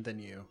driven than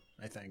you.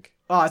 I think.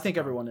 Oh, I think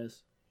everyone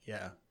is.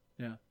 Yeah.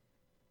 Yeah.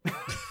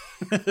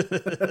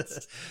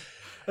 That's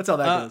That's how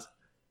that goes.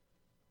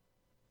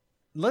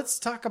 Let's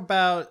talk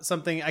about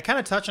something I kind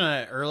of touched on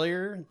it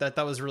earlier that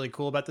was really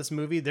cool about this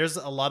movie. There's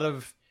a lot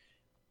of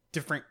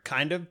different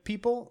kind of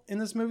people in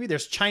this movie.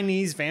 There's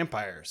Chinese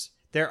vampires.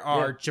 There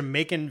are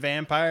Jamaican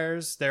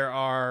vampires. There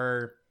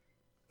are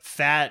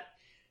fat,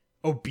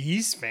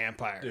 obese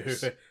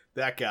vampires. Dude,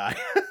 that guy.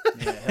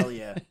 Yeah, hell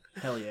yeah.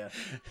 Hell yeah.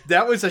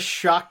 That was a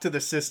shock to the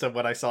system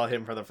when I saw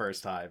him for the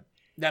first time.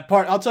 That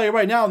part, I'll tell you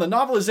right now, in the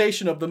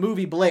novelization of the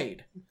movie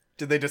Blade,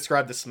 Did they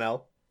describe the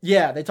smell?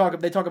 yeah, they talk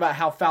about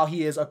how foul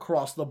he is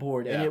across the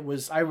board, and Yeah. it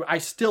was I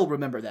still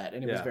remember that,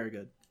 and it was Yeah. very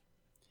good.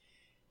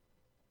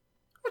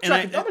 And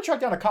I'm gonna track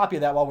down a copy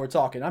of that while we're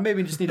talking. I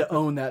maybe just need to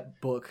own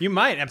that book. You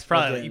might. It's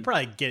probably Again. you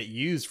probably get it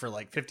used for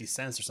like 50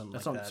 cents or something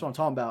That's like what, that. that's what I'm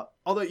talking about.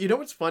 Although, you know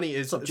what's funny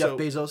is What's up, Jeff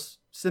Bezos?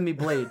 Send me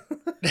Blade.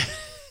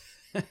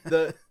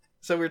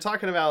 So we were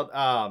talking about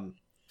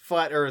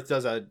Flat Earth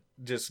does a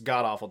just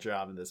god awful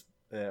job in this.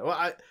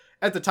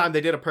 At the time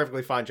they did a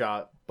perfectly fine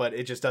job, but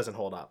it just doesn't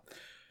hold up.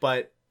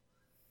 But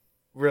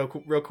real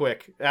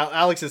quick,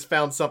 Alex has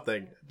found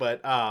something.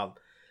 But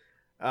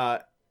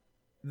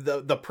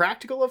the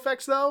practical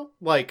effects though,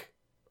 like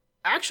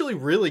actually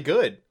really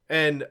good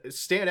and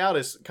stand out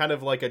as kind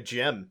of like a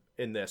gem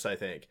in this. I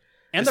think,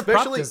 And the prop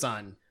especially-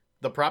 design.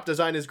 The prop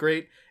design is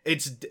great.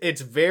 It's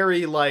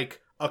very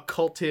like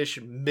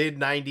occultish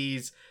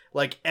mid-90s,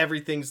 like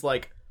everything's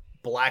like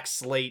black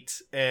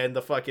slate and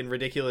the fucking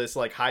ridiculous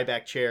like high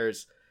back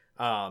chairs.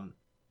 But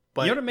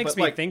you know what it makes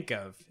me like, think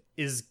of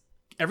is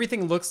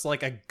everything looks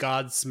like a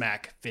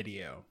Godsmack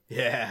video.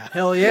 Yeah.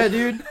 Hell yeah,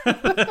 dude.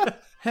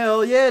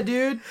 Hell yeah,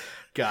 dude.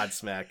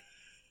 Godsmack.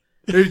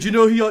 Hey, did you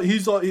know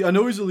he's I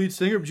know he's a lead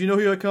singer, but you know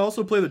he can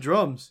also play the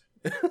drums.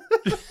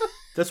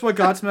 That's why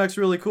Godsmack's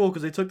really cool,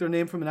 because they took their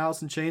name from an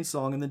Alice in Chains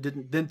song and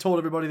then told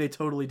everybody they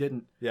totally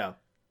didn't. Yeah.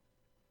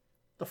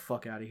 The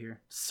fuck out of here,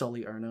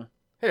 Sully Erna.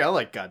 Hey, I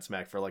like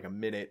Godsmack for like a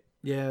minute.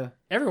 Yeah.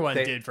 Everyone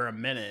did for a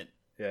minute.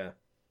 Yeah.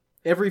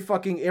 Every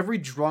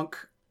drunk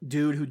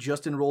dude who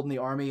just enrolled in the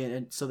army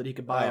and so that he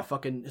could buy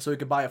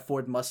a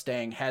Ford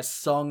Mustang has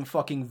sung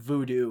fucking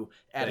Voodoo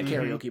at a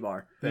karaoke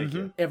bar. Thank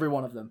you. Every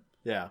one of them.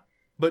 Yeah.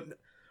 But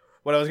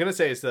what I was gonna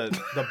say is the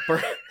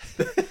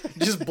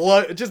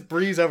just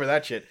breeze over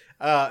that shit.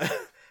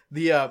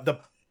 The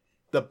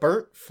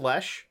burnt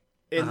flesh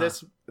in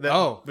this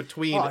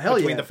between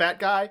the fat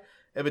guy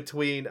and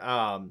between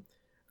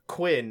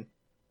Quinn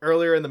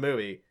earlier in the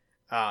movie.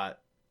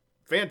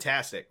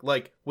 Fantastic.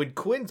 Like when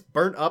Quinn's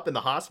burnt up in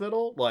the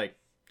hospital, like,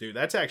 dude,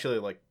 that's actually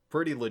like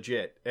pretty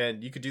legit.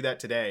 And you could do that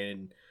today,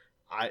 and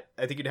I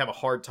think you'd have a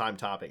hard time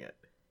topping it.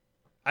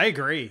 I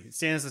agree. It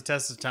stands the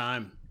test of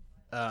time.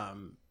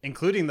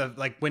 Including the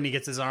like when he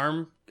gets his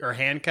arm or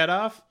hand cut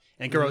off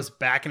and grows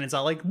back, and it's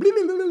all like, blah,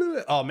 blah, blah,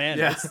 blah. Oh man,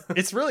 Yeah.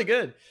 it's really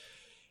good.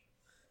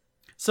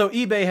 So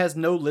eBay has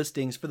no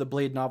listings for the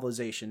Blade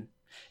novelization.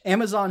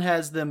 Amazon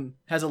has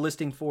a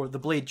listing for the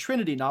Blade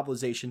Trinity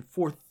novelization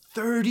for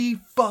 $30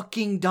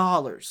 fucking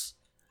dollars.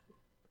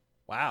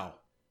 Wow.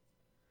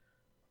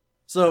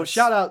 So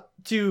shout out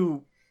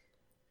to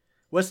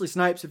Wesley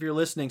Snipes if you're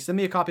listening. Send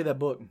me a copy of that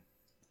book.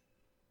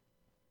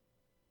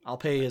 I'll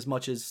pay as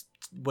much as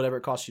whatever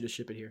it costs you to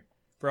ship it here.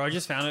 Bro, I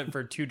just found it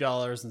for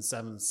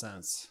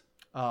 $2.07.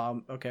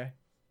 Okay.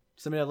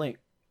 Send me that link.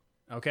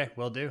 Okay,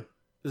 will do.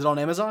 Is it on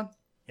Amazon?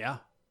 Yeah.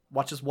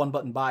 Watch this one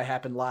button buy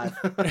happen live.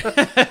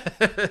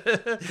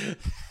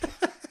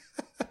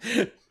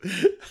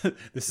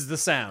 This is the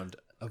sound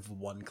of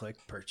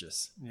one-click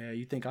purchase. Yeah,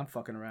 you think I'm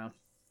fucking around.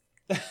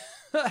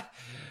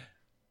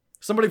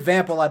 Somebody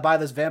vamp while I buy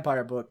this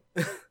vampire book.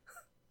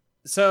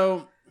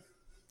 So,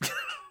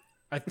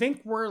 I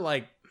think we're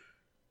like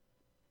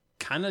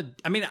kind of,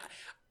 I mean,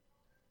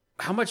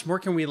 how much more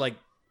can we like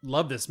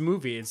love this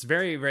movie? It's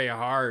very, very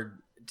hard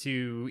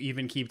to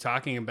even keep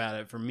talking about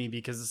it for me,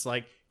 because it's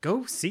like,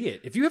 go see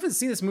it. If you haven't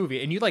seen this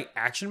movie and you like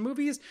action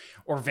movies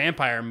or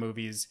vampire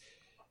movies,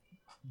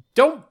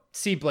 don't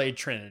see Blade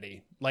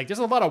Trinity. Like, there's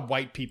a lot of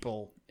white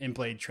people in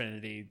Blade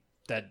Trinity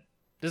that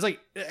there's like,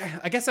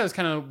 I guess that was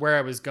kind of where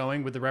I was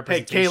going with the Hey,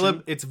 representation.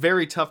 Caleb, it's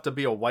very tough to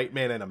be a white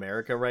man in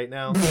America right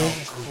now.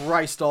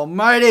 Christ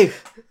almighty.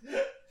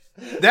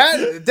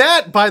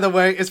 That, by the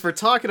way, is for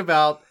talking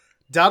about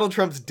Donald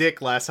Trump's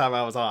dick last time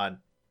I was on.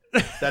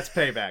 That's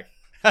payback.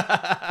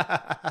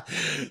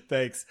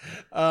 Thanks.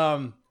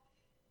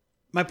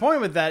 My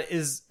point with that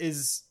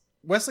is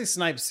Wesley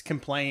Snipes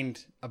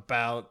complained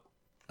about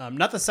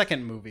not the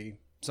second movie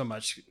so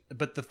much,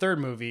 but the third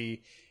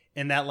movie,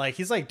 in that like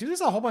he's like, dude,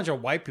 there's a whole bunch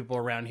of white people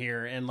around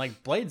here, and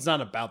like Blade's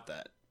not about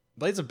that.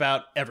 Blade's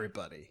about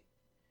everybody.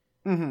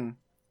 Mm-hmm.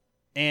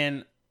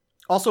 And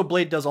also,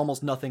 Blade does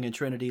almost nothing in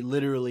Trinity.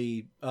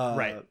 Literally,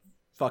 right.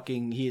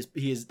 Fucking, he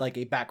is like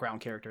a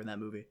background character in that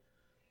movie.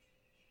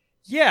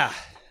 Yeah,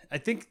 I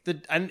think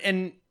that,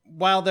 and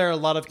while there are a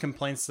lot of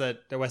complaints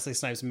that Wesley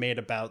Snipes made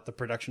about the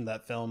production of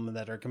that film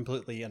that are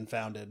completely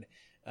unfounded,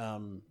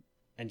 and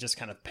just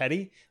kind of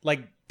petty,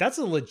 like that's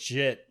a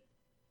legit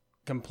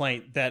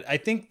complaint that I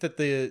think that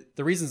the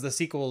reasons the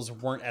sequels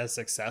weren't as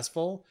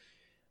successful,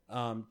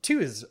 2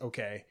 is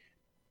okay,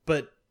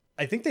 but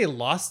I think they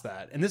lost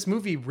that, and this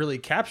movie really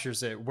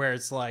captures it, where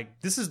it's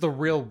like, this is the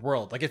real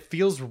world. Like, it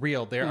feels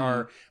real. There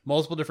are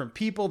multiple different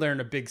people. They're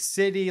in a big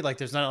city. Like,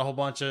 there's not a whole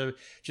bunch of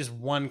just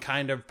one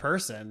kind of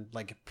person,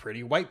 like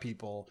pretty white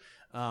people.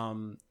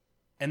 And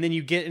then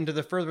you get into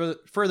the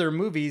further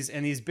movies,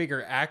 and these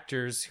bigger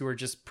actors who are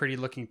just pretty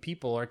looking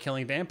people are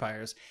killing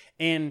vampires.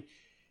 And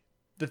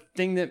the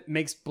thing that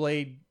makes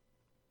Blade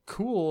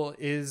cool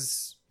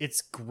is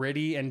it's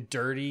gritty and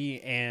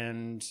dirty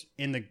and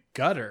in the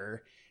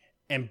gutter.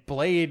 And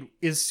Blade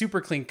is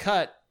super clean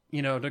cut.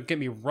 You know, don't get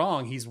me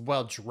wrong, he's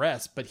well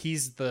dressed, but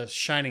he's the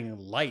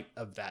shining light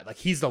of that. Like,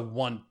 he's the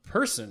one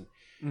person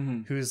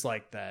who's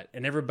like that,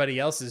 and everybody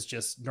else is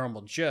just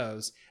normal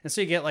Joes. And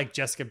so you get like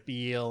Jessica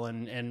Biel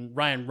and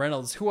Ryan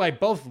Reynolds, who I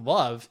both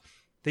love.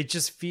 They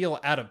just feel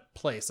out of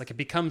place. Like, it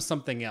becomes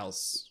something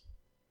else.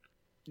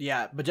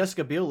 Yeah, but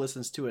Jessica Biel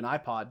listens to an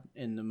iPod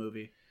in the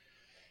movie.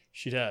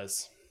 She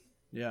does.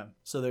 Yeah.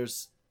 So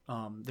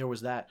there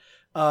was that.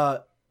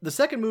 The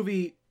second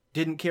movie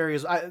didn't carry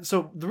as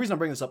so the reason I'm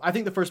bringing this up, I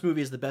think the first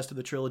movie is the best of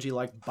the trilogy,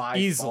 like by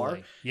Easily. far.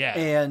 Yeah.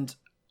 And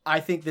I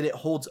think that it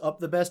holds up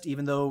the best,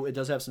 even though it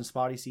does have some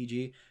spotty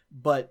CG.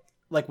 But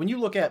like when you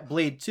look at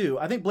Blade 2,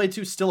 I think Blade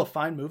 2 is still a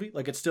fine movie.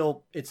 Like it's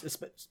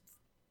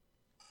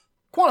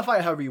quantify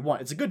it however you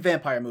want. It's a good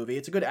vampire movie.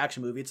 It's a good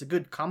action movie. It's a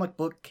good comic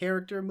book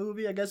character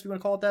movie, I guess if you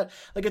want to call it that.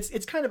 Like,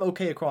 it's kind of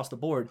okay across the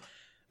board.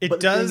 It But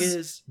does the thing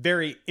is,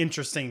 very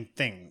interesting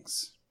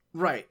things.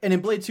 right. And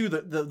in Blade 2,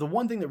 the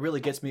one thing that really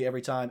gets me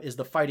every time is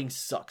the fighting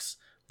sucks.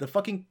 The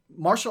fucking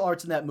martial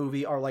arts in that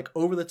movie are like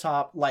over the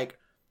top, like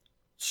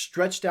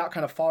stretched out,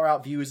 kind of far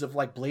out views of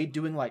like Blade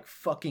doing like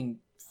fucking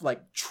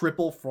like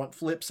triple front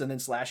flips and then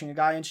slashing a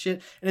guy and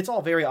shit. And it's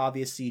all very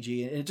obvious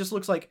CG, and it just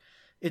looks like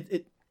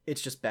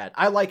it's just bad.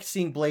 I like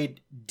seeing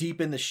Blade deep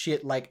in the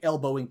shit, like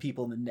elbowing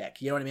people in the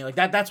neck. You know what I mean? Like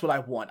that's what I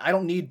want. I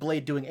don't need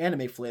Blade doing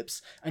anime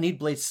flips. I need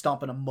Blade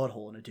stomping a mud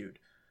hole in a dude.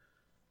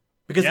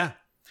 Because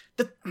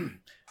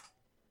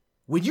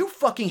when you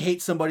fucking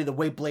hate somebody the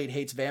way Blade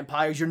hates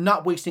vampires, you're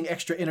not wasting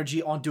extra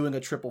energy on doing a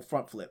triple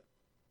front flip.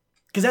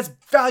 Because that's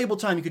valuable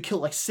time. You could kill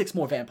like 6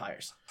 more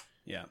vampires.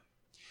 Yeah.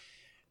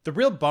 The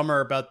real bummer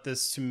about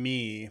this to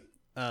me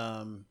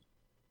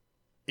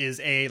is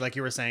like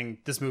you were saying,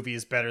 this movie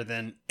is better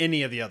than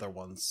any of the other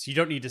ones. You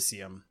don't need to see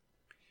them.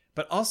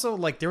 But also,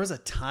 like, there was a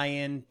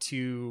tie-in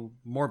to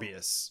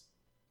Morbius,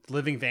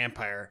 Living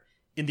Vampire,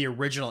 in the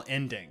original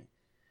ending,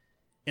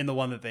 in the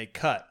one that they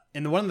cut.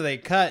 In the one that they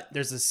cut,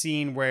 there's a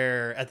scene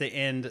where at the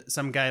end,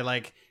 some guy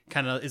like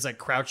kind of is like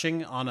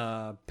crouching on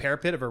a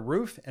parapet of a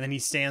roof, and then he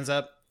stands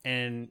up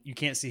and you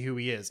can't see who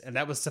he is. And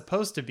that was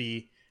supposed to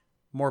be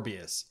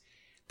Morbius.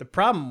 The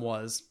problem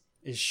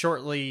is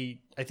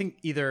shortly, I think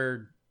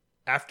either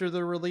after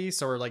the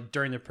release or like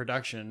during the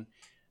production,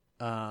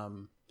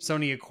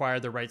 Sony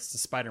acquired the rights to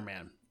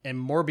Spider-Man, and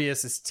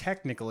Morbius is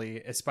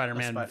technically a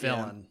Spider-Man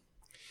villain.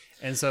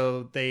 Yeah. And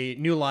so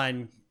New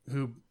Line,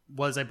 who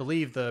was, I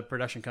believe, the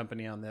production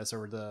company on this,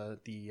 or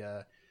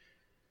the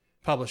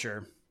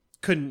publisher,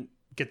 couldn't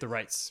get the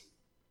rights.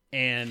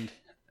 And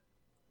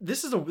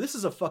this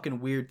is a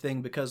fucking weird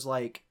thing, because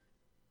like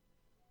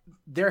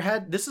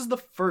this is the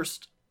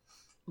first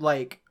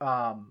like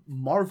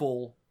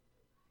Marvel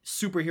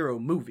superhero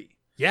movie.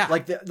 Yeah,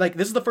 like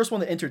this is the first one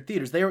that entered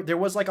theaters. There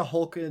was like a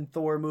Hulk and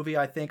Thor movie,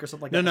 I think, or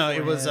something like that. No,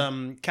 it was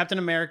Captain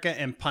America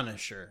and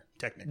Punisher,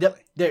 technically.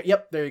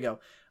 Yep, there you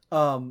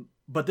go.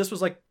 But this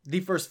was like the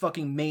first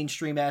fucking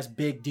mainstream ass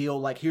big deal.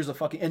 Like, here's a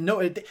fucking, and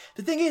no, the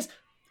thing is,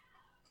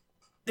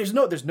 there's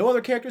no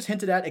other characters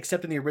hinted at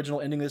except in the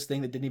original ending of this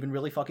thing that didn't even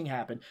really fucking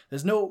happen.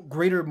 There's no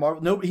greater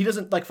Marvel. No, he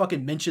doesn't like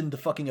fucking mention the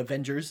fucking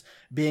Avengers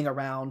being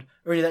around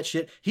or any of that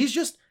shit. He's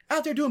just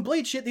out there doing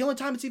Blade shit. The only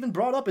time it's even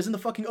brought up is in the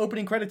fucking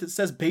opening credits. It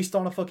says based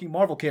on a fucking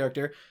Marvel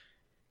character.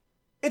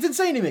 It's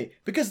insane to me,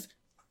 because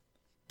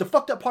the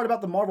fucked up part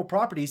about the Marvel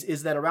properties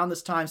is that around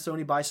this time,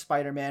 Sony buys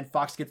Spider-Man,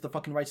 Fox gets the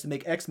fucking rights to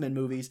make X-Men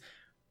movies.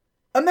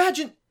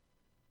 Imagine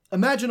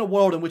a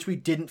world in which we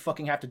didn't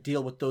fucking have to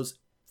deal with those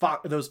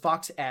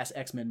Fox-ass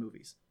X-Men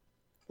movies.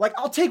 Like,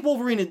 I'll take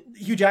Wolverine and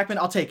Hugh Jackman,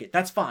 I'll take it.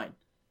 That's fine.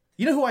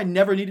 You know who I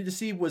never needed to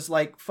see was,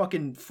 like,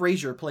 fucking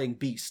Frazier playing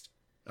Beast.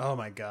 Oh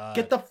my god.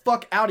 Get the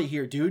fuck out of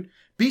here, dude.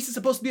 Beast is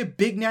supposed to be a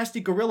big, nasty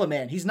gorilla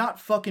man. He's not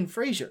fucking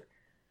Frazier.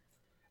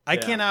 I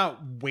cannot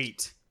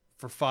wait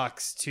for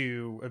Fox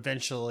to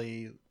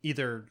eventually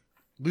either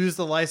lose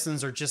the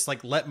license or just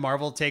like let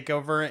Marvel take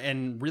over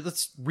and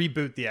let's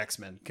reboot the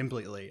X-Men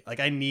completely. Like,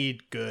 I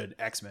need good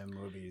X-Men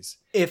movies.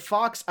 If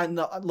Fox, I'm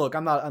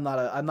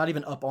not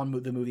even up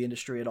on the movie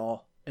industry at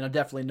all, and I'm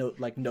definitely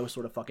no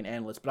sort of fucking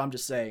analyst. But I'm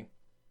just saying,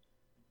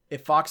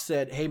 if Fox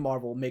said, "Hey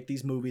Marvel, make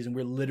these movies, and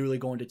we're literally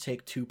going to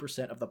take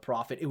 2% of the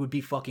profit," it would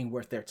be fucking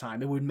worth their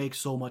time. It would make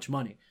so much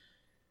money.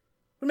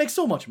 It would make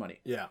so much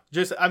money. Yeah,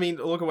 just I mean,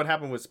 look at what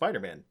happened with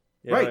Spider-Man.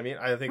 You know what I mean?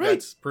 I think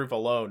that's proof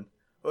alone.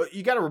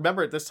 You got to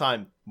remember, at this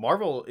time,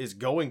 Marvel is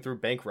going through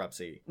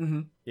bankruptcy.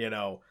 Mm-hmm. You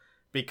know,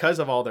 because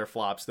of all their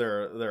flops,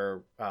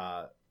 their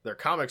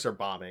comics are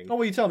bombing. Oh,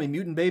 what are you telling me?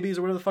 Mutant Babies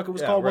or whatever the fuck it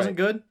was called wasn't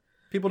good?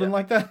 People didn't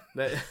like that?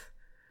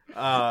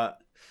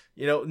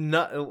 You know,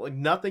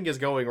 nothing is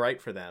going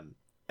right for them.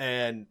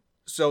 And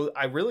so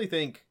I really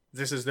think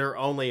this is their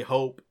only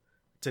hope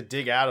to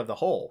dig out of the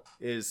hole,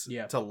 is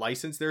to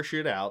license their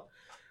shit out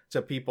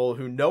to people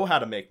who know how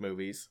to make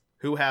movies,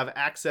 who have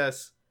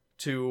access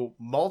to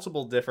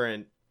multiple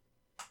different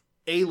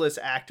A-list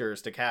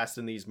actors to cast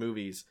in these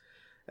movies.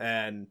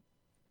 And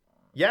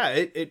yeah,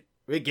 it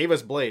gave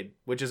us Blade,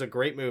 which is a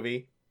great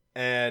movie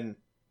and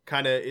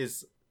kind of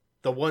is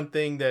the one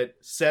thing that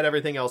set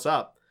everything else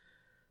up.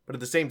 But at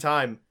the same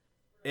time,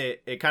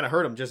 it kind of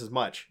hurt them just as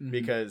much,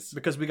 because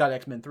we got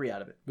X-Men 3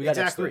 out of it. We got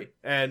X3.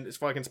 And it's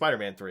fucking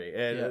Spider-Man 3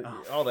 and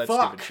all that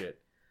stupid shit.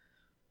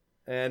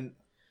 And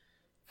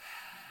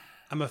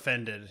I'm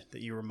offended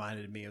that you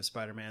reminded me of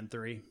Spider-Man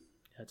 3.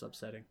 That's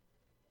upsetting.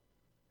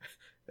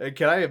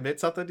 Can I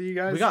admit something to you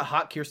guys? We got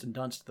hot Kirsten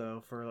Dunst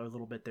though for a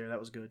little bit there. That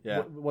was good.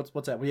 Yeah. What's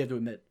that? What do you have to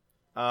admit?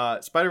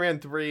 Spider-Man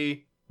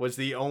 3 was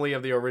the only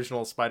of the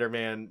original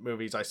Spider-Man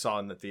movies I saw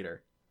in the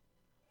theater.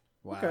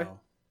 Wow. Okay.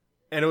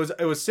 And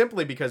it was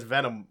simply because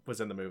Venom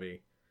was in the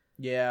movie.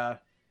 Yeah.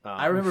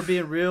 I remember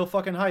being real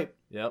fucking hype.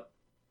 Yep.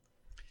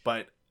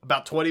 But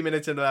about 20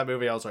 minutes into that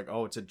movie, I was like,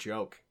 "Oh, it's a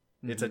joke.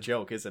 Mm-hmm. It's a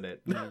joke, isn't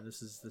it?" Yeah,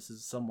 this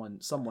is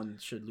someone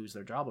should lose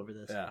their job over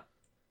this. Yeah.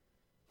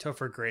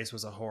 Topher Grace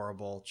was a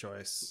horrible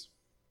choice.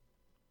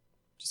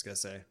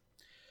 just gonna say.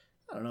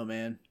 I don't know,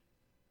 man.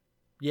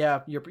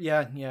 Yeah, you're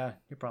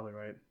probably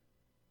right.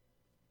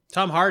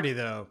 Tom Hardy,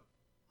 though,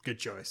 good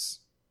choice.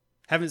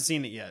 Haven't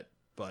seen it yet,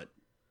 but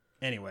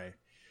anyway.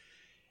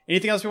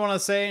 Anything else we want to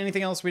say?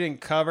 Anything else we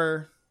didn't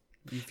cover?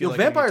 Yo, like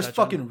vampires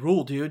fucking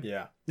rule, dude.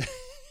 Yeah.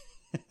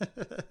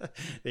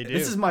 They do.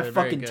 This is my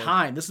fucking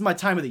time. This is my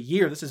time of the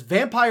year. This is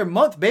vampire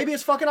month, baby.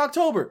 It's fucking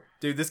October.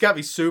 Dude, this got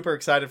me super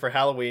excited for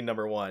Halloween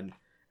 #1.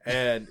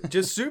 And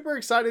just super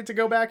excited to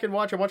go back and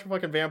watch a bunch of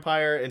fucking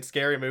vampire and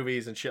scary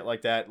movies and shit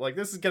like that. Like,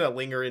 this is gonna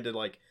linger into,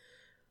 like,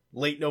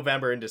 late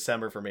November and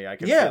December for me. I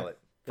can feel it.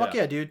 Fuck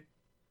yeah, dude.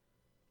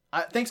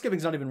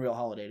 Thanksgiving's not even a real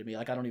holiday to me.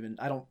 Like,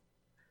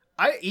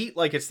 I eat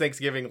like it's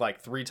Thanksgiving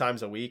like 3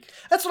 times a week.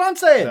 That's what I'm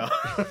saying. No.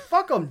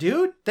 Fuck them,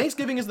 dude.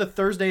 Thanksgiving is the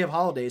Thursday of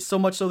holidays, so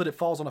much so that it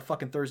falls on a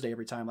fucking Thursday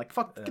every time. Like,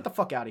 fuck, get the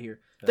fuck out of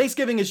here. Yeah.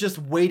 Thanksgiving is just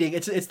waiting.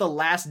 It's the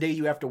last day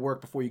you have to work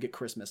before you get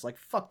Christmas. Like,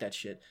 fuck that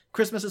shit.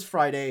 Christmas is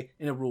Friday,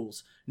 and it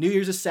rules. New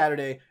Year's is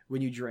Saturday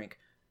when you drink.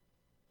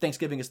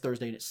 Thanksgiving is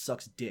Thursday, and it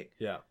sucks dick.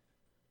 Yeah.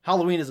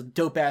 Halloween is a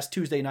dope-ass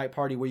Tuesday night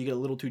party where you get a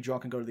little too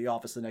drunk and go to the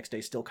office the next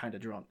day still kind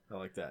of drunk. I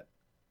like that.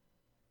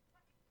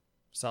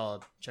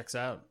 Solid. Checks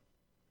out.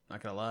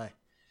 Not gonna lie.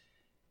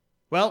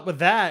 Well, with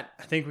that,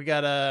 I think we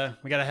gotta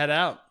head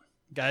out,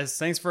 guys.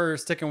 Thanks for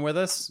sticking with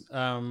us.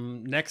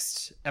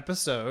 Next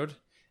episode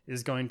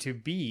is going to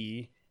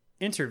be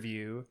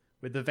Interview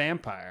with the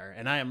Vampire,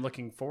 and I am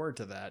looking forward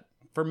to that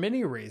for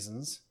many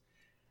reasons.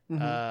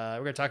 Mm-hmm.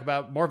 We're gonna talk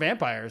about more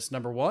vampires.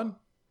 #1,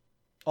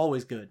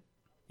 always good.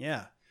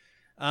 Yeah.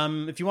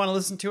 If you want to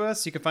listen to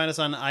us, you can find us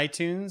on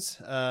iTunes.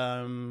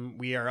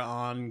 We are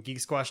on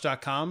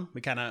geeksquash.com.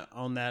 We kind of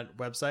own that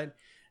website.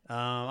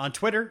 On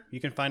Twitter, you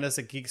can find us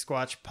at Geek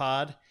Squatch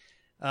Pod.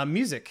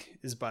 Music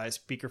is by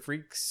Speaker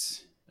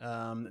Freaks.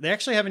 They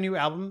actually have a new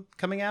album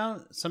coming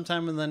out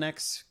sometime in the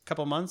next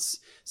couple months.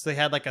 So they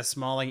had like a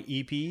small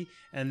EP,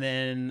 and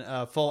then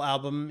a full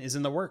album is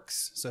in the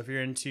works. So if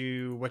you're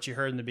into what you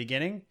heard in the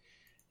beginning,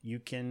 you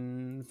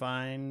can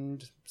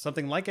find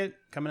something like it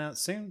coming out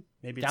soon.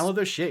 Maybe download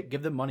their shit.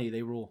 Give them money.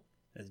 They rule.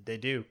 They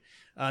do.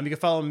 You can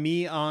follow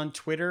me on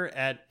Twitter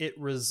at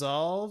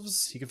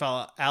itresolves. You can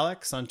follow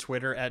Alex on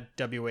Twitter at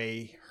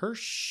WA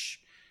Hirsch.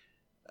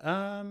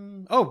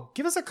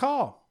 Give us a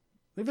call.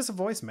 Leave us a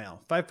voicemail.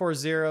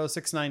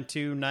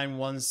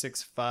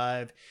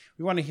 540-692-9165.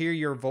 We want to hear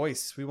your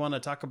voice. We want to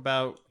talk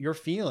about your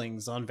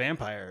feelings on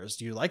vampires.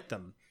 Do you like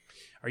them?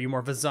 Are you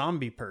more of a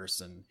zombie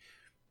person?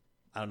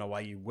 I don't know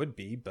why you would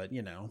be, but,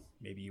 you know,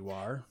 maybe you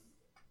are.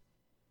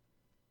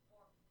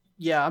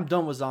 Yeah, I'm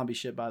done with zombie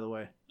shit, by the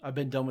way. I've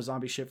been done with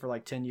zombie shit for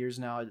like 10 years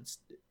now.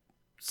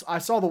 I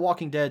saw The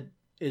Walking Dead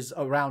is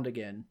around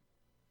again,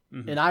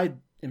 and I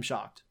am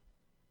shocked.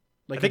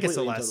 Like, I think it's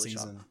the last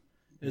season. Shocked.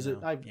 Is it?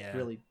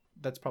 Really,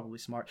 that's probably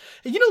smart.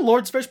 Hey, you know,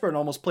 Lawrence Fishburne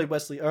almost played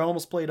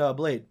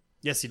Blade.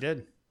 Yes, he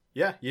did.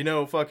 Yeah, you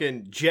know,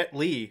 fucking Jet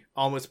Li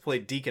almost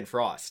played Deacon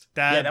Frost.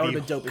 That would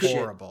have been dope.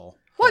 Horrible.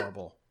 What?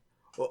 Horrible.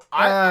 Well,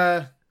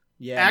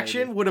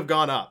 action would have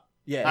gone up.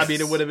 Yes. I mean,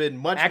 it would have been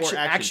much more action.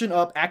 Action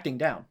up, acting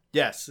down.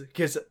 Yes,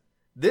 because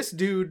this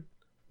dude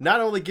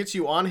not only gets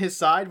you on his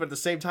side, but at the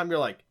same time, you're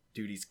like,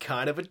 dude, he's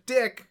kind of a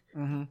dick,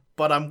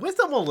 but I'm with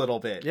him a little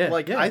bit. Yeah,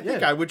 I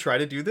think I would try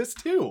to do this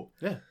too.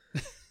 Yeah.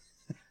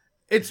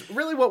 It's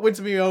really what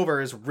wins me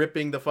over is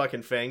ripping the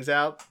fucking fangs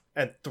out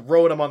and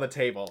throwing them on the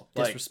table.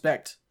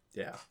 Disrespect.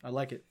 Yeah. I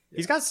like it.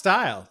 He's got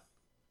style.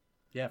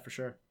 Yeah, for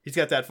sure. He's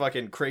got that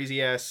fucking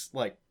crazy ass,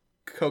 like,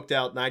 coked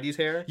out 90s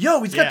hair.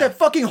 Yo, he's got that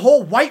fucking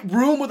whole white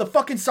room with a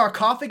fucking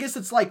sarcophagus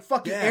that's like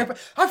fucking air.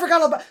 I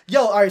forgot about...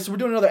 Yo, all right, so we're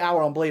doing another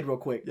hour on Blade real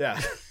quick. Yeah.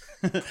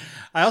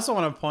 I also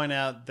want to point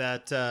out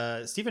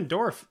that Stephen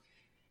Dorff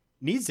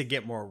needs to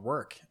get more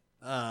work.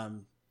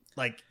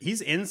 Like,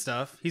 he's in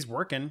stuff. He's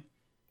working.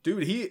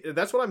 Dude,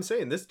 that's what I'm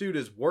saying. This dude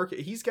is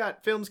working. He's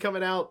got films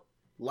coming out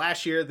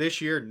last year,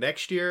 this year,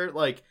 next year.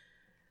 Like,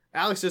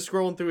 Alex is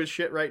scrolling through his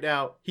shit right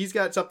now. He's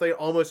got something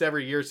almost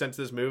every year since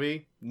this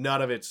movie.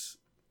 None of it's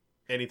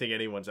anything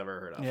anyone's ever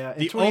heard of. Yeah,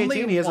 in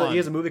 2018, he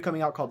has a movie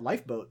coming out called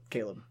Lifeboat,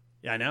 Caleb.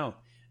 Yeah, I know.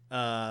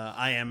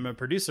 I am a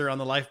producer on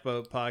the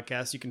Lifeboat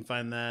podcast. You can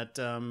find that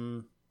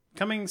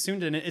coming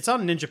soon. It's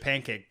on Ninja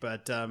Pancake,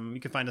 but you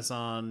can find us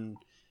on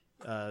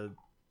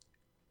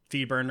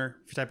Feedburner.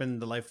 If you type in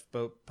the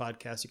Lifeboat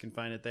podcast, you can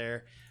find it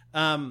there.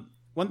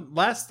 One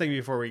last thing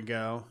before we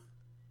go,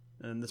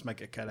 and this might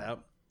get cut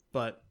out,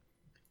 but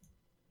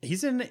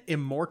he's in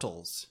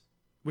Immortals,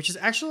 which is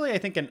actually, I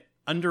think, an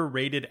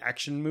underrated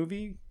action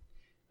movie.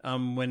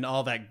 When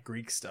all that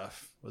Greek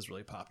stuff was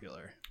really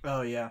popular.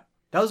 Oh, yeah.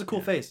 That was a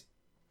cool face.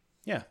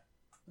 Yeah.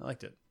 I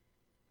liked it.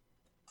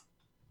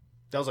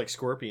 That was like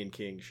Scorpion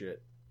King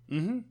shit.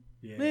 Mm-hmm.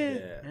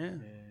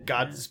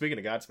 Yeah. Speaking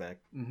of Godsmack.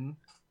 Mm-hmm.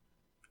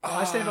 Oh,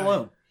 I Stand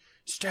Alone.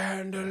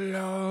 Stand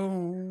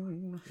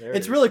alone.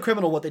 It's really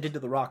criminal what they did to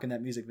The Rock in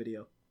that music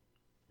video.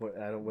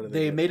 What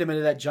they made him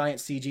into that giant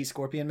CG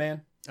Scorpion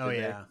Man. Oh,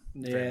 yeah.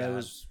 Yeah, it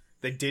was...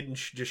 They didn't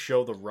just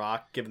show The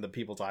Rock giving the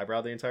people's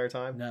eyebrow the entire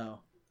time? No.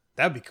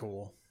 That'd be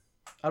cool.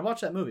 I'd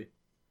watch that movie.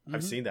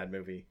 I've seen that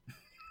movie.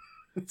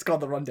 It's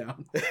called The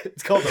Rundown.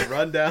 It's called The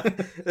Rundown.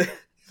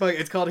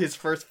 It's called his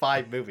first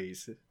 5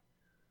 movies.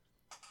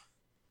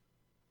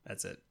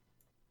 That's it.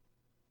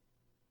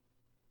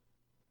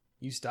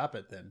 You stop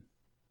it then.